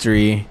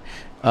history,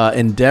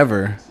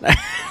 Endeavor.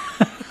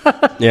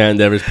 Yeah,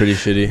 Endeavor's pretty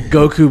shitty.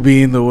 Goku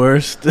being the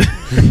worst.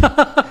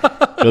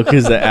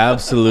 Goku's the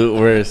absolute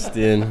worst,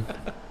 dude.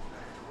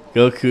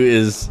 Goku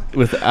is,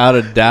 without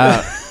a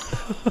doubt,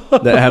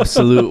 the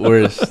absolute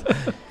worst.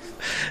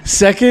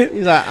 Second,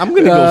 he's like, I'm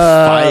gonna go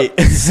fight.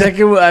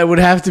 Second, I would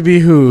have to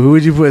be who? Who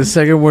would you put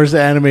second worst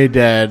anime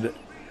dad?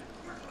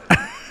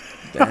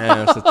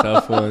 Damn, that's a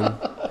tough one.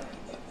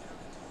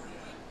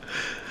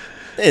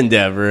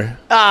 Endeavor.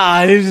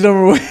 He's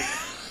number 1.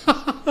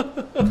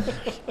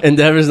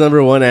 Endeavor's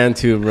number 1 and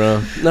 2,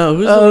 bro. No,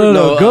 who's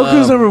no.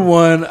 Goku's number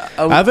 1.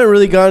 I haven't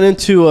really gotten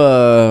into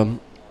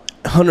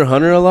Hunter x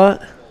Hunter a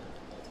lot.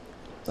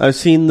 I've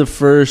seen the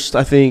first,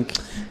 I think,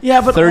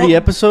 30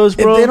 episodes,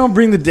 bro. If they don't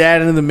bring the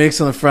dad into the mix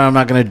on the front, I'm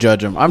not going to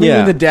judge him. I'm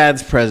even the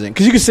dad's present.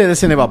 Because you could say the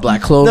same thing about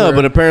Black Clover. No,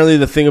 but apparently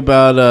the thing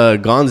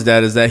about Gon's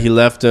dad is that he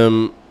left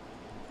him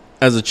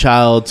as a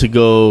child to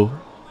go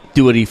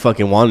do what he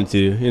fucking wanted to,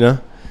 you know?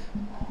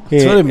 So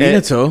did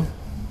Minato.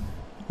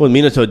 Well,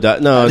 Minato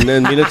died. No, and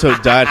then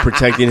Minato died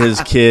protecting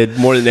his kid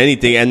more than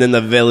anything, and then the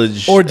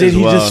village. Or did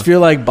he just feel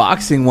like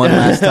boxing one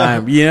last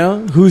time? You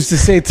know, who's to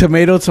say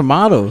tomato? Dude,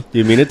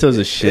 Minato's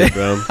a shit,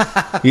 bro.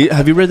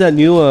 Have you read that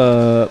new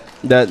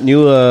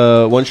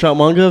one shot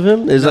manga of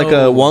him?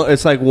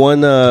 It's like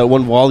one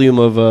volume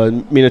of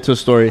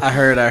Minato's story. I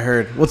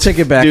heard. We'll take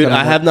it back. Dude,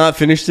 I have not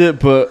finished it,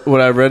 but what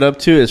I read up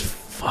to is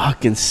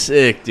fucking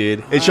sick,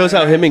 dude. It shows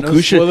how him and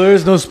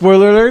Kushina. No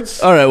spoiler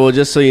alerts. All right, well,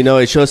 just so you know,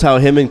 it shows how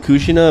him and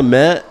Kushina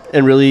met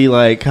and really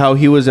like how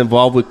he was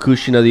involved with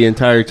Kushina the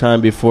entire time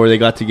before they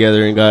got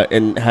together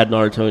and had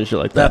Naruto and shit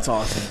like that. That's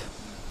awesome.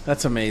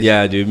 That's amazing.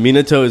 Yeah, dude.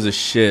 Minato is a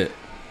shit.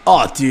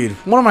 Oh, dude,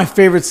 one of my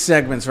favorite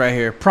segments right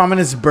here.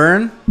 Prominence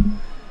burn.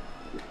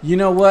 You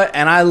know what?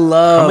 And I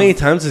love. How many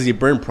times does he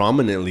burn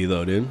prominently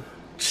though, dude?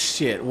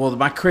 Shit. Well,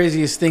 my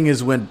craziest thing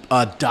is when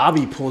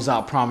Dabi pulls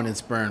out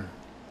prominence burn.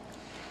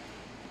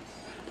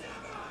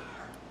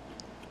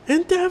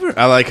 Endeavor.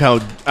 I like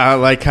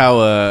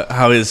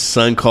how his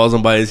son calls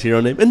him by his hero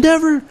name,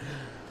 Endeavor.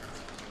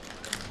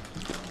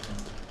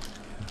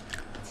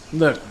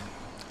 Look,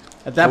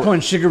 at that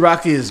point,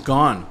 Shigaraki is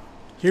gone.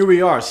 Here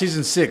we are,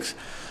 season 6.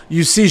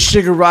 You see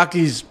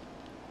Shigaraki's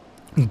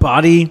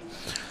body,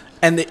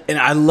 and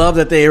I love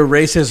that they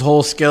erase his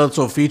whole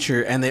skeletal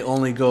feature, and they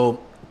only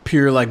go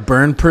pure like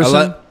burn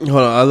person.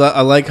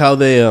 I like how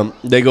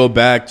they go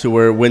back to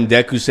where when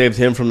Deku saved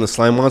him from the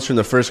slime monster in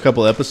the first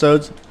couple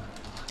episodes.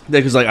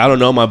 Deku's like, I don't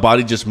know, my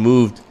body just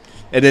moved.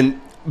 And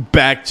then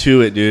back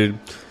to it, dude.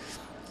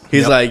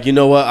 He's like, you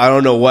know what? I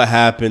don't know what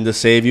happened to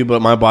save you,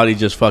 but my body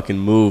just fucking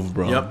moved,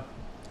 bro. Yep.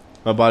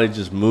 My body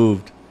just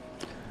moved.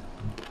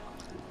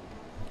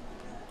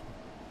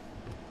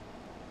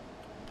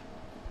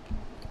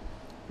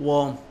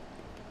 Well,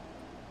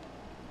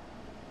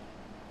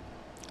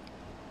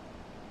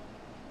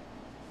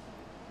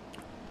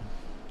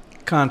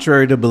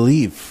 contrary to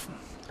belief,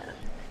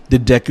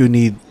 did Deku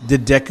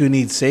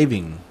need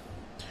saving?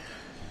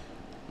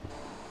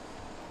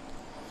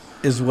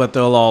 Is what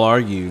they'll all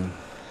argue.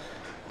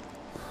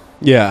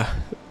 Yeah.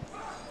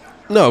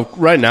 No,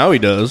 right now he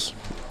does.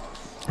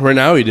 Right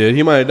now he did.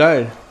 He might have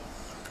died.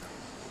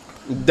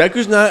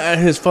 Deku's not at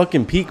his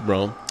fucking peak,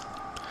 bro.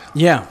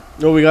 Yeah.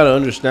 No, we gotta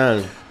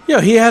understand. Yeah,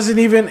 he hasn't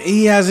even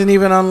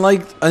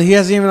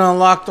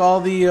unlocked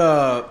all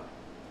the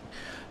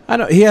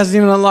he hasn't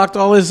even unlocked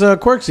all his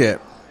quirks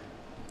yet.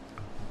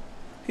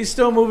 He's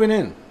still moving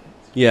in.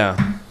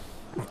 Yeah.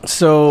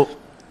 So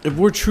if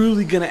we're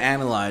truly gonna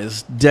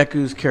analyze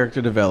Deku's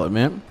character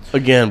development,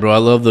 again, bro, I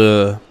love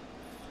the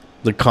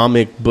the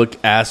comic book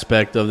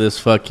aspect of this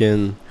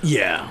fucking.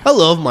 Yeah. I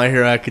love My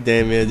Hero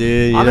Academia,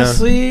 dude.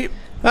 Honestly,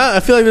 I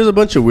feel like there's a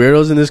bunch of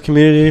weirdos in this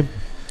community.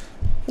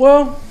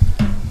 well,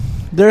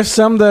 there's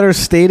some that are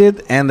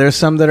stated and there's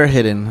some that are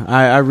hidden.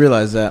 I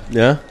realize that.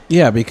 Yeah?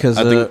 Yeah, because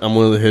I think I'm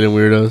one of the hidden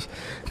weirdos.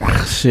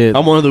 shit.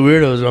 I'm one of the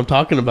weirdos I'm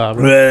talking about,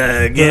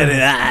 bro. Get it.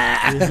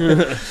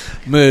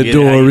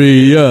 Midoriya.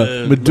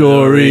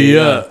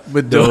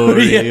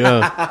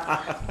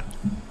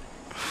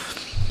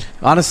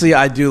 Honestly,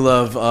 I do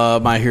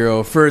love My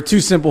Hero for two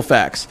simple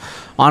facts.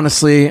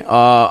 Honestly,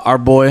 our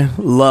boy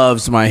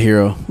loves My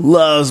Hero.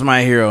 Loves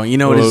My Hero. You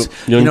know what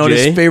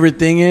his favorite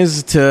thing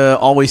is to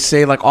always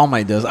say, like All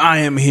Might does. I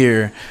am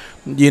here.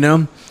 You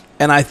know,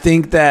 and I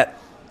think that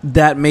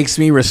makes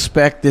me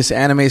respect this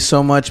anime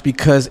so much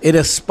because it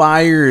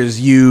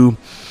aspires you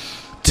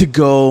to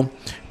go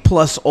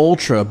plus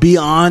ultra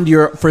beyond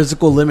your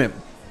physical limit.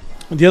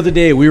 The other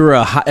day, we were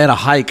at a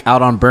hike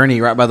out on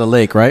Bernie, right by the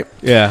lake, right?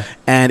 Yeah.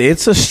 And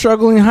it's a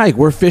struggling hike.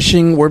 We're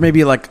fishing. We're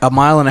maybe like a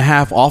mile and a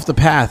half off the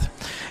path.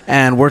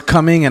 And we're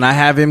coming, and I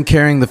have him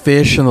carrying the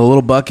fish in the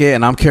little bucket,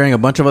 and I'm carrying a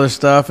bunch of other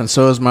stuff, and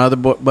so is my other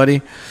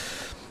buddy.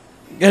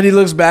 And he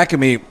looks back at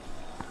me,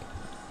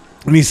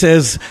 and he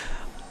says,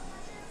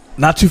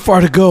 not too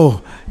far to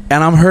go,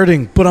 and I'm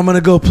hurting, but I'm going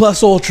to go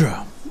plus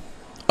ultra.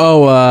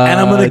 Oh, and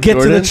I'm going to get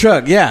Jordan? to the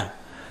truck. Yeah.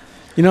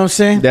 You know what I'm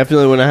saying?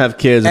 Definitely when I have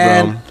kids,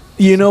 And bro.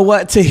 you know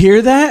what? To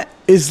hear that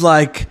is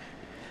like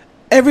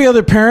every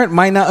other parent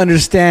might not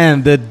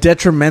understand the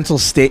detrimental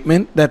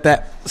statement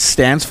that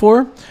stands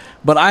for,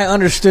 but I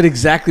understood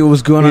exactly what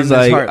was going on in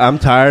his heart. I'm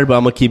tired, but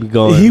I'm going to keep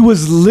going. He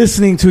was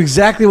listening to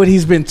exactly what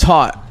he's been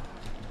taught.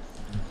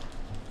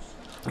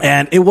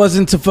 And it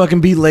wasn't to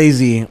fucking be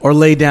lazy or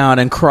lay down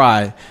and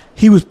cry.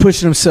 He was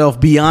pushing himself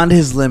beyond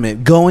his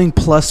limit, going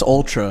plus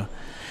ultra.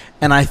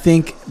 And I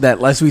think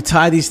that as we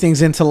tie these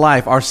things into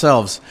life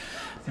ourselves,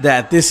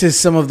 that this is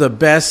some of the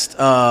best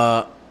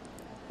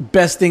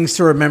things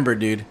to remember,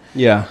 dude.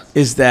 Yeah.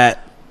 Is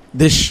that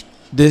this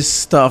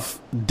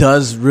stuff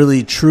does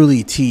really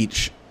truly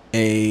teach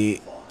a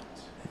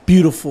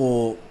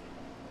beautiful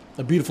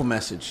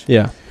message.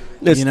 Yeah.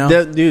 You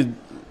know? Dude,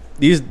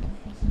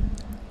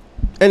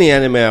 any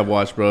anime I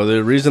watch, bro,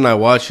 the reason I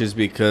watch is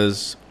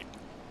because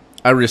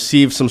I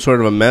receive some sort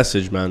of a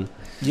message, man.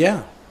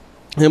 Yeah.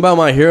 The thing about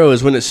My Hero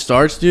is when it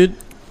starts, dude,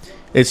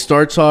 it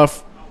starts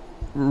off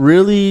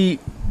really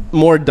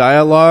more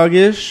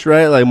dialogue-ish,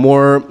 right? Like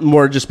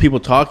more just people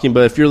talking.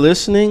 But if you're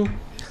listening,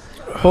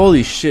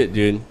 holy shit,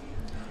 dude.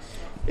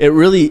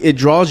 It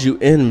draws you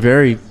in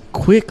very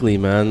quickly,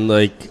 man.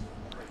 Like,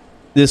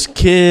 this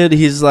kid,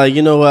 he's like,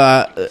 you know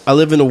what? I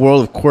live in a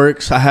world of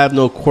quirks. I have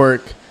no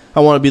quirk.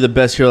 I want to be the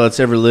best hero that's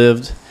ever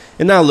lived.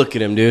 And now look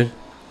at him, dude.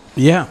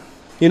 Yeah.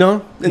 You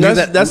know? And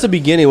that's the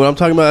beginning. What I'm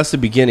talking about, that's the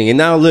beginning. And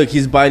now look,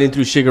 he's biting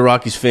through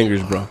Shigaraki's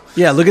fingers, bro.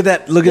 Yeah, look at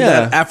that. Look at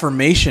that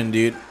affirmation,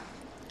 dude.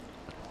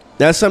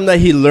 That's something that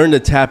he learned to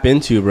tap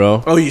into,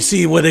 bro. Oh, you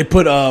see where they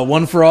put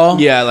one for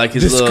all? Yeah, like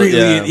his discreetly.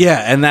 little,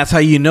 yeah, and that's how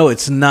you know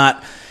it's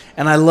not.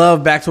 And I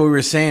love, back to what we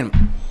were saying,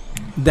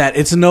 that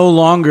it's no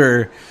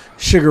longer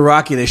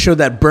Shigaraki. They showed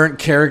that burnt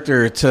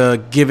character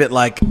to give it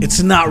like,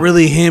 it's not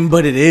really him,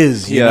 but it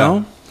is, you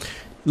know?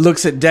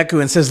 Looks at Deku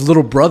and says,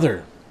 little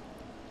brother.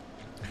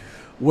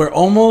 Where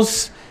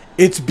almost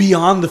it's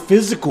beyond the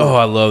physical. Oh,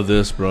 I love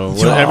this, bro.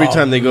 Every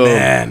time they go.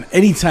 Man,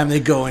 anytime they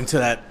go into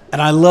that.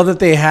 And I love that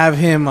they have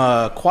him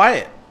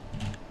quiet.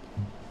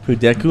 Who,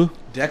 Deku?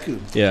 Deku.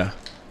 Yeah.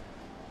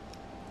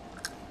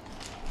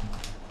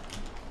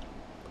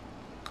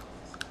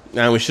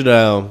 Man, we should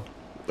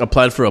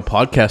applied for a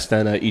podcast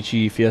stand at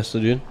Ichi Fiesta,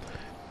 dude.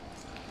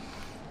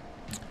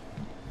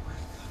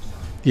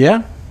 Yeah.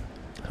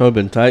 That would have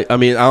been tight. I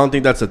mean, I don't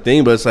think that's a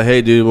thing, but it's like,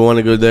 hey, dude, we want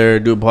to go there,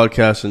 do a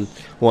podcast, and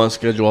we want to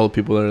schedule all the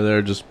people that are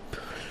there. Just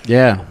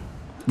yeah.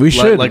 We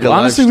should. Like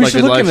honestly, we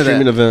should look into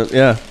that. Event.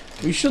 Yeah.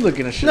 We should look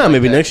into shit. No, like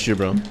maybe that. next year,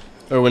 bro.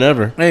 Or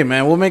whenever. Hey,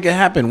 man, we'll make it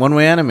happen. One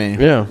Way Anime.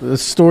 Yeah. A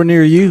store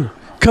near you.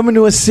 Coming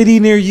to a city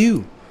near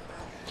you.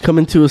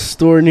 Coming to a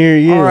store near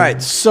you. All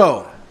right,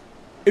 so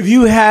if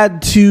you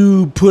had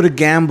to put a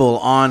gamble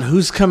on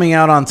who's coming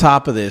out on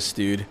top of this,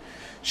 dude,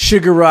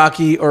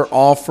 Shigaraki or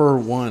All for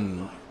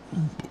One,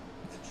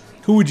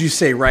 who would you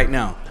say right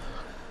now?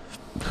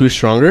 Who's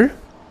stronger?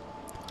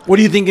 What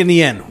do you think in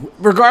the end?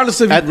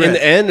 Regardless of in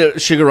the end,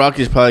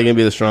 Shigaraki is probably going to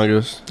be the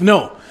strongest.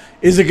 No.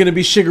 Is it going to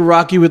be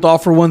Shigaraki with All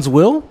for One's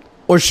will?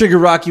 Or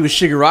Shigaraki with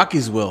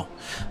Shigaraki's will?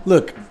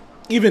 Look,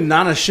 even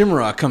Nana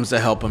Shimura comes to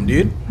help him,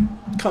 dude.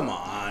 Come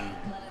on.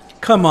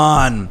 Come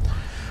on.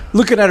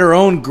 Looking at her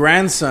own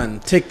grandson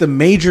take the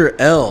major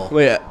L.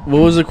 Wait, what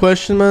was the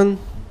question, man?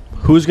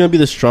 Who's going to be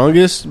the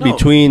strongest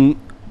between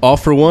All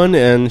for One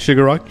and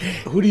Shigaraki?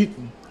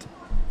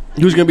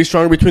 Who's going to be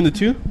stronger between the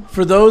two?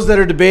 For those that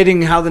are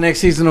debating how the next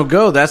season will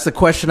go, that's the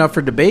question up for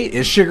debate.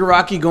 Is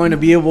Shigaraki going to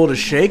be able to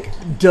shake?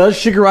 Does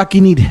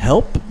Shigaraki need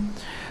help?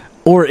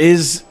 Or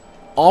is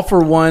All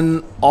for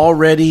One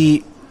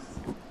already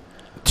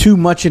too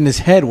much in his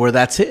head where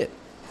that's it?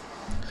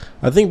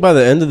 I think by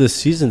the end of the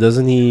season,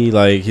 doesn't he,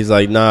 he's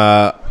like,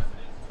 nah,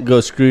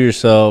 go screw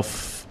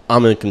yourself.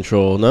 I'm in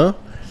control. No,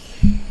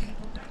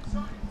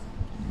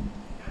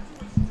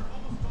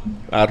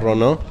 I don't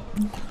know.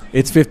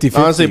 It's 50-50.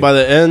 Honestly, by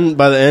the end,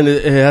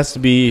 it has to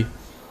be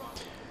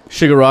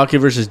Shigaraki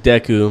versus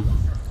Deku.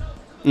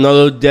 And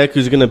although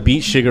Deku's gonna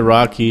beat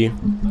Shigaraki,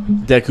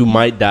 Deku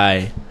might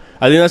die.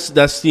 I think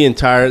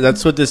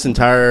that's what this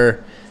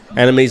entire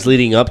anime's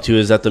leading up to,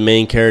 is that the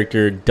main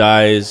character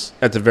dies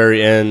at the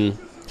very end,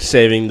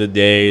 saving the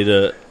day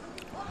to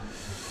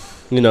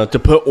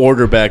put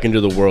order back into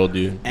the world,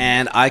 dude.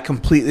 And I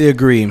completely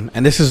agree.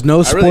 And this is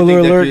no spoiler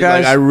alert,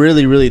 guys. I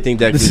really think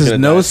Deku's this is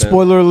no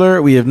spoiler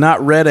alert. We have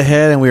not read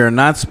ahead, and we are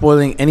not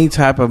spoiling any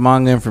type of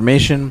manga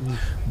information.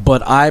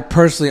 But I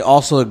personally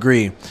also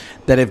agree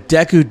that if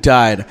Deku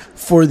died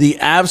for the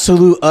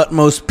absolute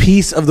utmost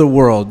peace of the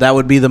world, that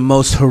would be the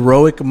most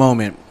heroic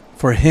moment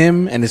for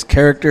him and his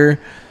character.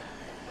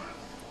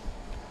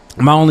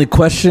 My only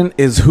question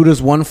is, who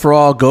does One For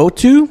All go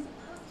to?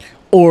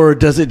 Or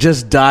does it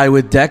just die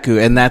with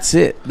Deku and that's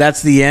it?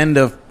 That's the end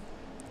of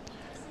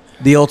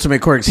the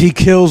Ultimate Quirks. He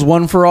kills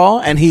One For All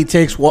and he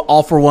takes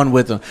All For One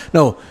with him.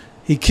 No,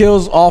 he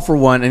kills All For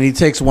One and he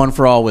takes One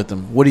For All with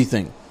him. What do you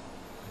think?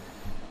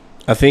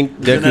 I think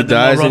Deku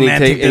dies and he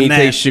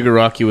takes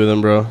Shigaraki with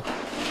him, bro.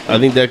 I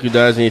think Deku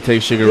dies and he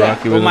takes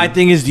Shigaraki with him. My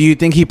thing is, do you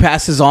think he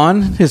passes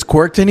on his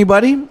quirk to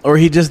anybody, or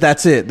he just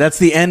that's it? That's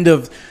the end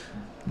of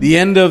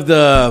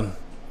the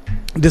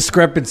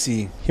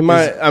discrepancy. He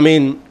might. I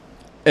mean,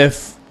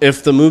 if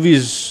the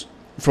movies,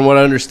 from what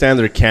I understand,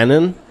 they're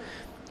canon,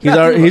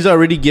 he's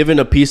already given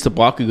a piece to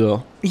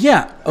Bakugo.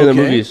 Yeah, in the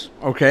movies.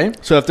 Okay.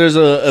 So if there's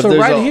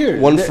a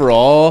One For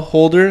All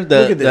holder,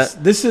 look at this.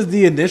 This is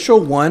the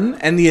initial 1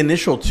 and the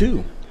initial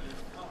 2.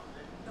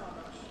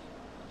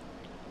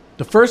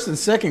 The first and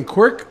second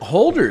quirk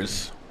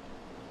holders.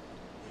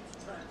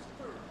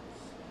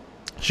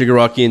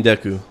 Shigaraki and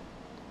Deku.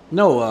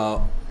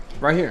 No,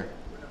 right here.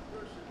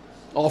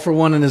 All For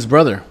One and his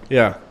brother.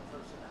 Yeah.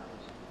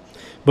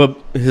 But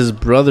his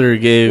brother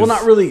gave... Well,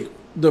 not really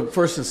the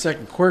first and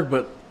second quirk,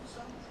 but,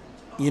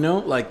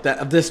 like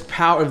that, this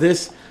power,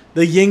 the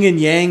yin and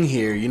yang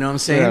here, you know what I'm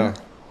saying? Yeah.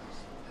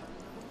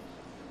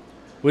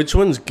 Which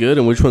one's good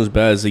and which one's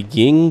bad? Is the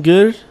yin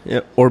good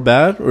or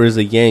bad, or is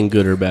the yang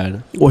good or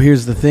bad? Well,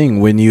 here's the thing.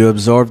 When you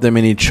absorb them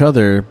in each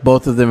other,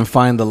 both of them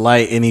find the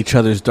light in each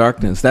other's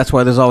darkness. That's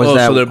why there's always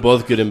that. So they're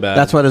both good and bad.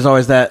 That's why there's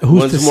always that.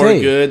 Who's to say? One's more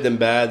good than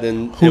bad,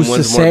 and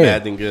one's more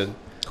bad than good.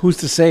 Who's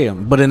to say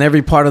them? But in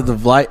every part of the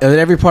light,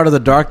 every part of the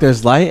dark,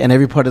 there's light, and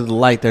every part of the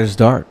light, there's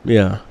dark.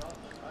 Yeah.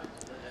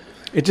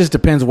 It just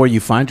depends where you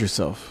find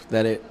yourself,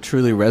 that it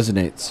truly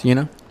resonates,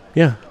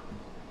 Yeah.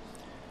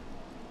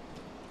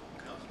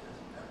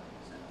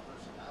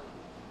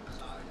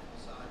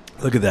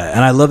 Look at that.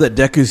 And I love that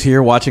Deku's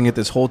here watching it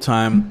this whole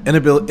time and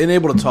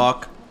able to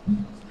talk.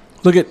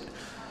 Look at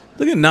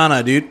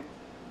Nana, dude.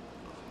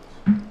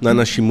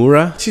 Nana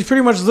Shimura? She's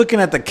pretty much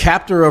looking at the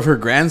captor of her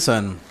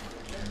grandson.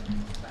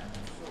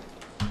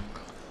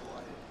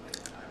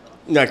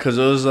 Yeah,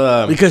 because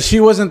because she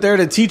wasn't there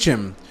to teach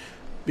him.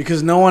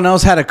 Because no one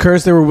else had a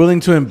curse they were willing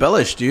to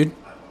embellish, dude.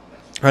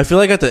 I feel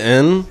like at the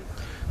end,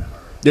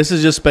 this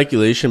is just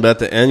speculation, but at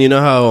the end, you know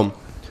how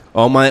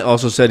All Might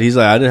also said, he's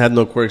like, I didn't have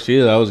no quirks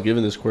either. I was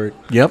given this quirk.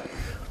 Yep.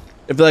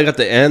 I feel like at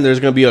the end, there's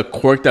going to be a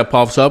quirk that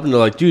pops up, and they're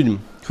like, dude,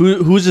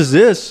 whose is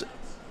this?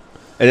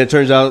 And it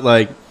turns out,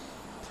 like,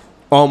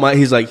 All Might,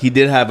 he's like, he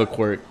did have a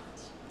quirk.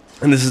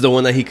 And this is the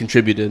one that he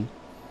contributed.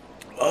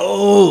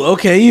 Oh,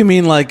 okay. You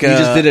mean like... he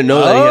just didn't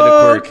know that he had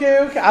a quirk.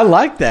 Okay. I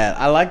like that.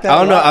 I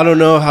don't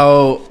know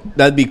how...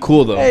 That'd be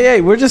cool, though. Hey,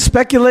 we're just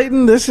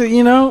speculating. This is,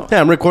 Yeah,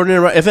 I'm recording it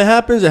right. If it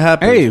happens, it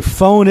happens. Hey,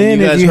 phone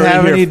in if you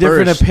have any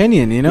different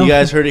opinion, You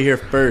guys heard it here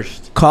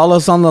first. Call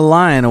us on the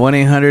line,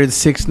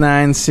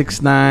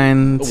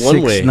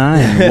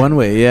 1-800-696-9969. One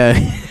way, yeah.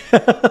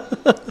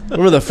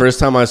 Remember the first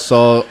time I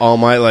saw All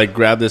Might, like,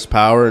 grab this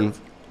power and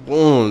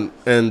boom,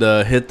 and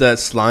hit that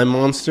slime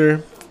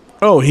monster?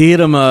 Oh, he hit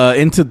him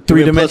into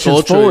 3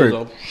 dimensions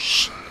forward.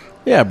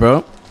 Yeah,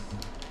 bro.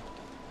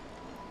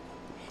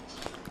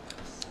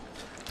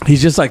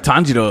 He's just like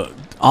Tanjiro.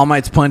 All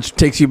Might's punch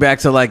takes you back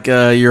to like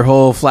your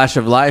whole flash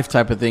of life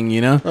type of thing,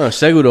 Oh,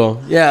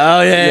 Seguro. Yeah.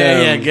 Oh,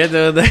 yeah. Get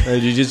to the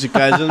Jujutsu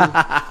Kaisen.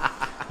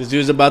 This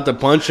dude's about to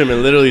punch him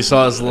and literally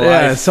saw his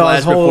life saw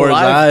his whole before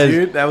life, his eyes.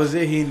 dude. That was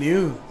it. He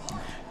knew.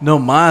 No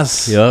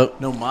mas. Yep.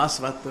 No mas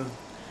about the...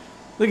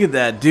 Look at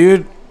that,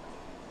 dude.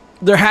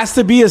 There has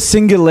to be a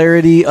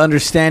singularity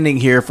understanding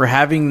here for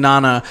having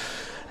Nana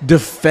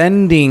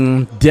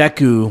defending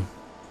Deku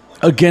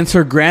against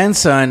her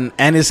grandson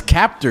and his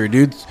captor,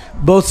 dude.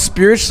 Both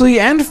spiritually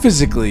and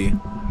physically.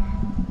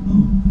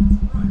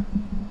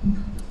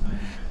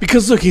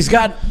 Because, look, he's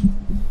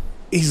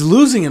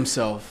losing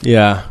himself.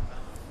 Yeah.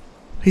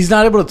 He's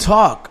not able to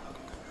talk.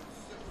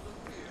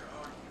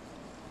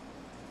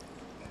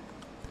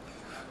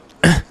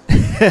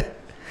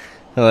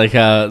 Like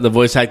how the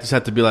voice actors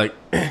have to be like...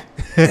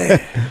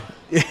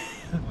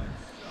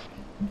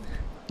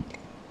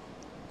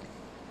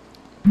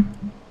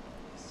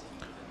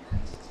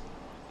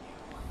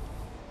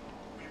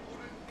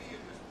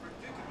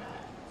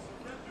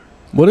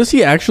 What does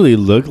he actually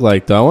look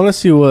like, though? I want to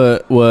see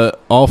what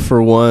All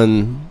For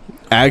One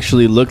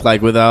actually looked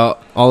like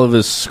without all of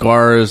his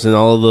scars and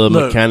all of the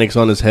mechanics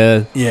on his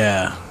head.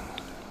 Yeah.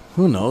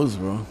 Who knows,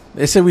 bro?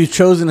 They said we've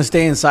chosen to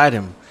stay inside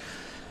him.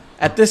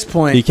 At this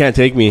point, He can't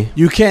take me.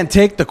 you can't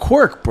take the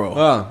quirk,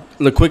 bro.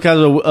 The Quirk has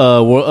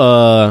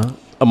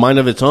a mind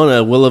of its own,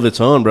 a will of its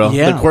own, bro.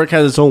 Yeah. The Quirk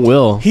has its own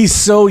will. He's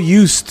so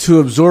used to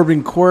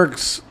absorbing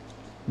quirks.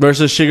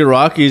 Versus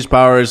Shigaraki's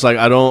power is like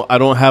I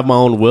don't have my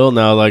own will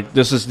now. Like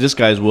this is this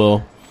guy's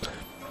will.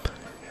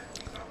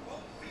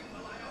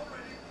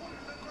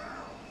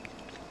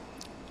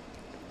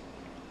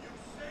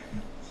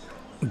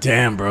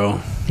 Damn, bro.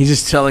 He's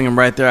just telling him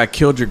right there, I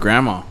killed your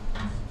grandma.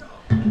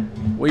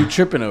 What are you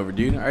tripping over,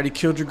 dude? I already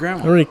killed your I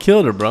grandma. already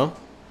killed her, bro.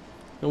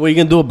 What are you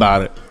gonna do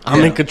about it?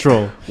 I'm in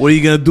control. What are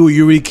you going to do?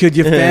 You already killed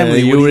your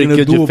family. You what are already you gonna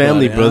killed do your about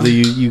family, it, brother.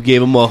 huh? You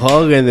gave them a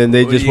hug and then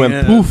they What just are you went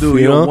gonna poof. do?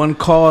 You know, One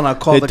call and I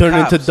call they the turned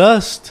cops. into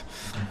dust.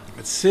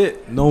 That's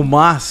it. No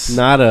mas.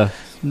 Nada.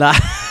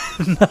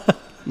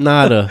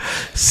 Nada.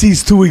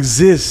 Cease to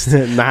exist.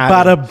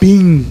 Nada. Bada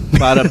bing.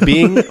 Bada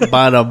bing,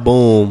 bada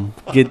boom.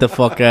 Get the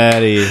fuck out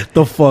of here.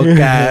 The fuck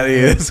out of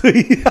here.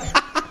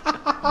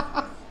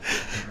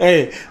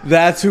 Hey,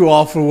 that's who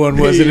All For One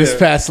was in his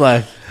past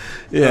life.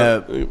 Yeah.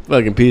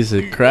 Fucking piece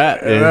of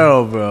crap, man.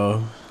 No,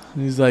 bro.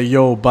 He's like,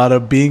 yo, bada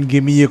bing,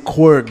 give me your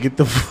quirk. Get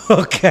the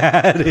fuck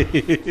out of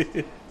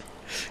here.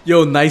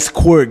 Yo, nice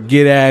quirk.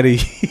 Get out of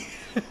here.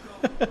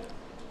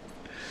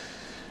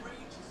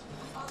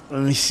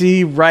 Let me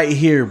see right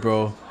here,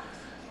 bro.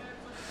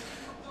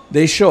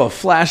 They show a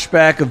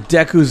flashback of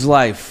Deku's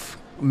life.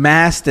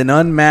 Masked and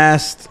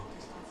unmasked.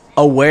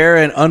 Aware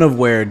and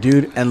unaware,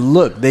 dude. And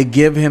look, they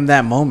give him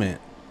that moment.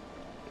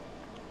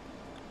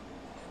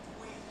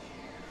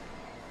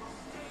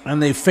 And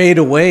they fade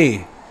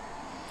away.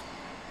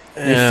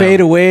 They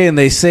fade away and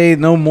they say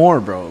no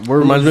more, bro.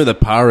 Reminds me of the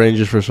Power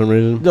Rangers for some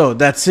reason. No,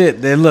 that's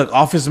it. They look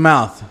off his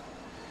mouth.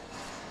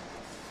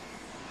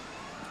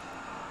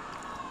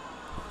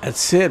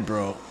 That's it,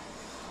 bro.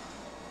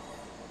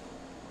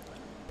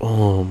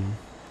 Boom.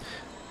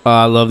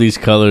 I love these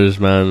colors,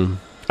 man.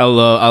 I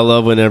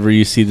love whenever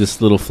you see this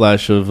little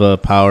flash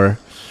of power.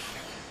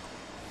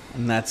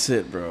 And that's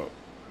it, bro.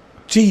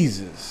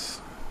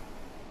 Jesus.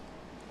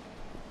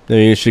 I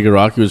mean,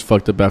 Shigaraki was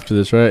fucked up after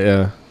this, right?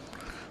 Yeah.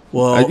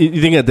 Well,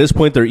 You think at this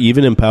point they're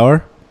even in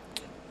power?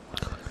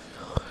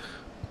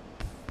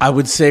 I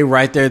would say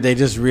right there they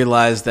just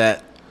realized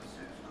that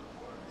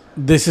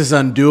this is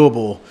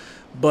undoable.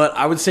 But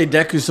I would say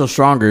Deku's still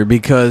stronger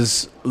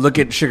because look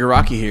at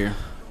Shigaraki here.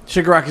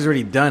 Shigaraki's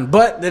already done.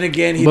 But then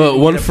again,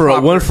 one for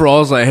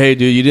all is like, hey,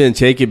 dude, you didn't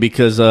take it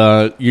because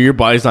your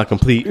body's not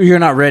complete. You're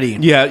not ready.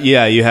 Yeah,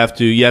 you have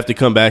to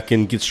come back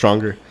and get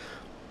stronger.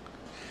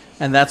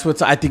 And that's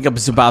what I think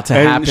is about to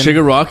happen.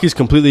 Shigaraki's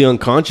completely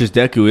unconscious.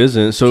 Deku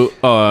isn't. So,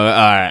 all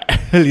right.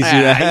 At least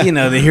you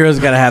know, the hero's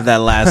got to have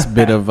that last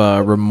bit of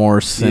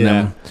remorse in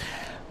him.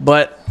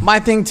 But my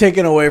thing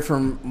taken away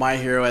from my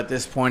hero at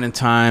this point in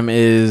time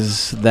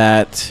is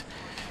that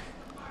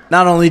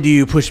not only do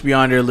you push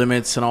beyond your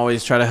limits and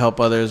always try to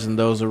help others and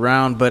those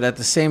around, but at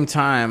the same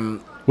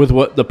time, with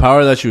what the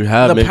power that you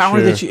have,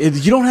 that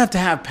you don't have to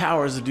have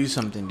powers to do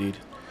something, dude.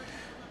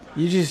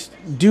 You just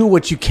do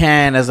what you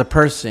can as a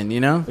person, you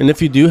know? And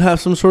if you do have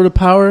some sort of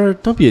power,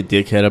 don't be a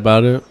dickhead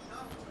about it.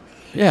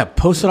 Yeah,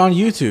 post it on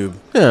YouTube.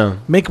 Yeah.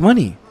 Make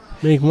money.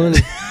 Make money.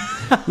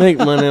 Make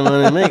money,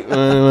 money, make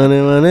money,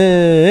 money,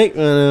 money, make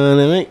money,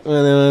 money, make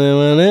money,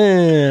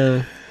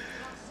 money,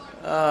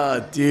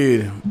 money.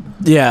 Dude.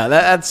 Yeah,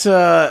 that's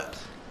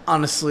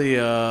honestly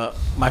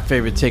my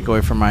favorite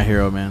takeaway from My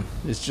Hero, man.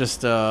 It's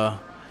just the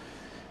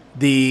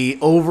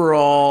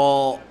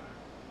overall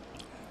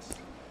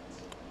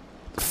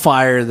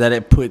fire that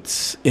it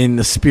puts in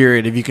the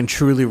spirit if you can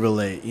truly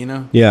relate, you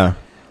know? Yeah.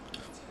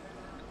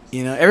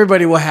 You know,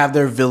 everybody will have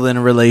their villain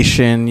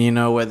relation, you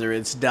know, whether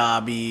it's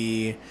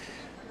Dabi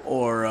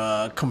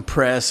or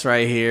Compress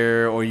right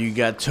here, or you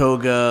got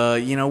Toga,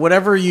 you know,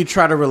 whatever you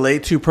try to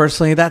relate to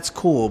personally, that's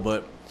cool.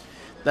 But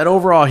that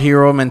overall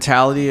hero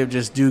mentality of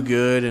just do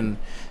good and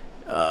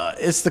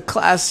it's the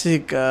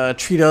classic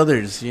treat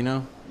others, you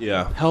know?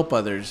 Yeah. Help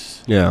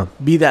others. Yeah.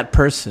 Be that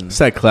person. It's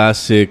that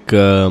classic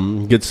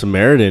Good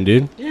Samaritan,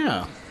 dude.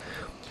 Yeah.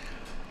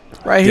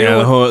 Right here.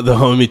 Yeah, the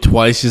homie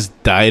twice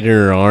just died in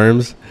her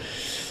arms.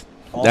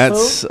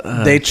 Also,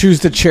 they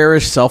choose to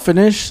cherish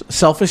selfishness,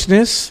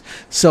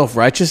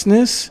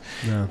 self-righteousness,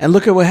 and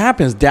look at what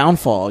happens.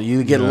 Downfall.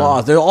 You get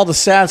lost. All the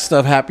sad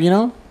stuff happen, you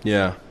know?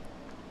 Yeah.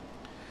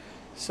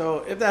 So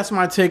if that's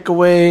my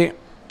takeaway,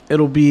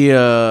 it'll be,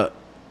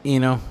 you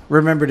know,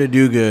 remember to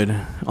do good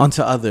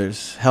unto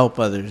others. Help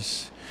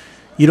others.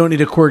 You don't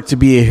need a quirk to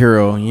be a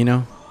hero, you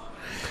know?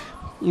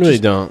 You really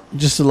don't.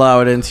 Just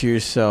allow it into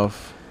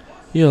yourself.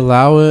 You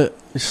allow it.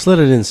 Just let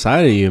it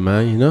inside of you,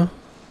 man, you know?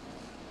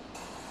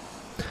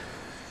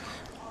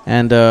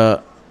 And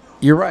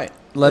you're right.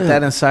 Let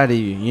that inside of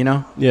you, you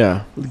know?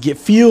 Yeah.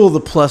 Feel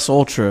the plus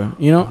ultra.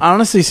 You know,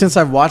 honestly, since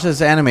I've watched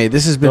this anime,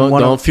 this has been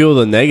don't feel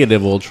the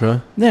negative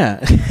ultra. Yeah.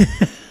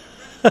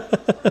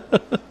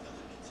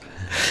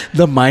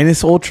 the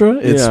minus ultra.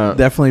 It's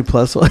definitely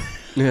plus.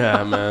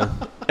 Yeah, man.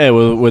 Hey,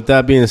 well, with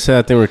that being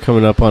said, I think we're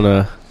coming up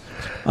on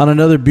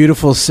another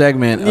beautiful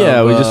segment.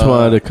 Yeah, we just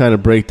wanted to kind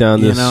of break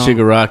down this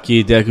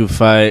Shigaraki Deku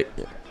fight.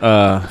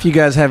 If you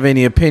guys have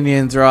any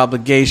opinions or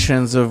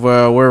obligations of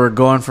where we're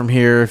going from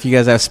here, if you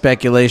guys have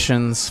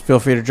speculations, feel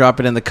free to drop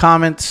it in the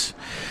comments.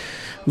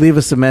 Leave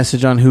us a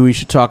message on who we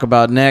should talk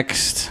about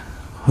next.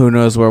 Who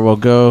knows where we'll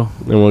go.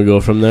 And we'll go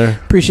from there.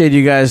 Appreciate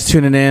you guys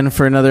tuning in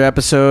for another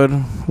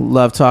episode.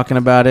 Love talking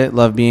about it.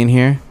 Love being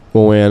here.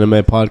 One Way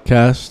Anime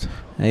Podcast.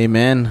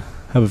 Amen.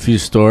 Have a few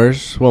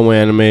stores. One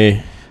Way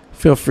Anime.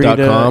 Feel free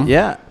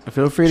to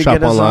feel free to shop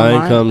get us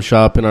online. Come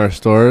shop in our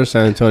stores,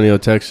 San Antonio,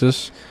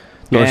 Texas.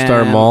 North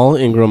Star Mall,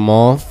 Ingram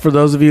Mall. For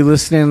those of you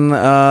listening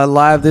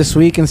live this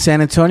week in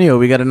San Antonio,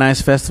 we got a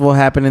nice festival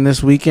happening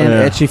this weekend.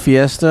 Etchy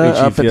Fiesta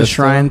up at the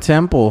Shrine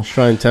Temple.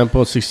 Shrine Temple,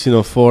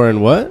 1604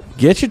 and what?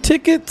 Get your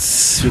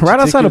tickets right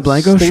outside of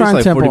Blanco. Shrine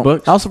like Temple.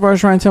 $40. Also for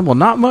Shrine Temple.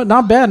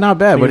 Not bad.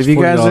 But if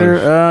you guys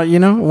are,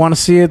 want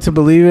to see it to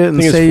believe it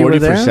and say you were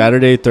there. 40 for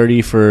Saturday,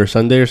 30 for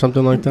Sunday or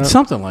something like that?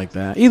 Something like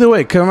that. Either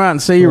way, come out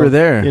and say you were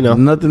there.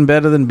 Nothing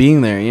better than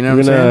being there. You know what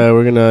I'm saying?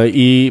 We're going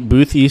to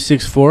booth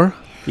E64.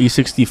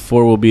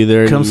 E64 will be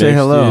there. Come say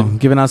hello.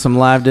 Dude. Giving out some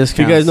live discounts.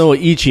 If you guys know what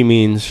Ichi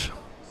means,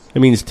 it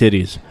means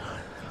titties.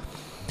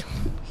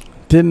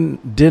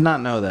 Did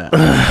not know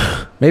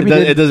that. Maybe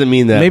it doesn't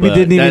mean that. Maybe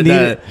didn't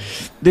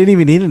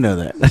even need to know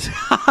that.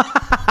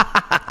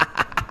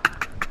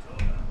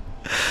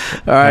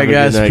 All right,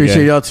 guys.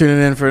 Appreciate y'all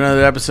tuning in for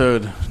another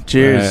episode.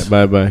 Cheers.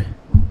 Bye bye.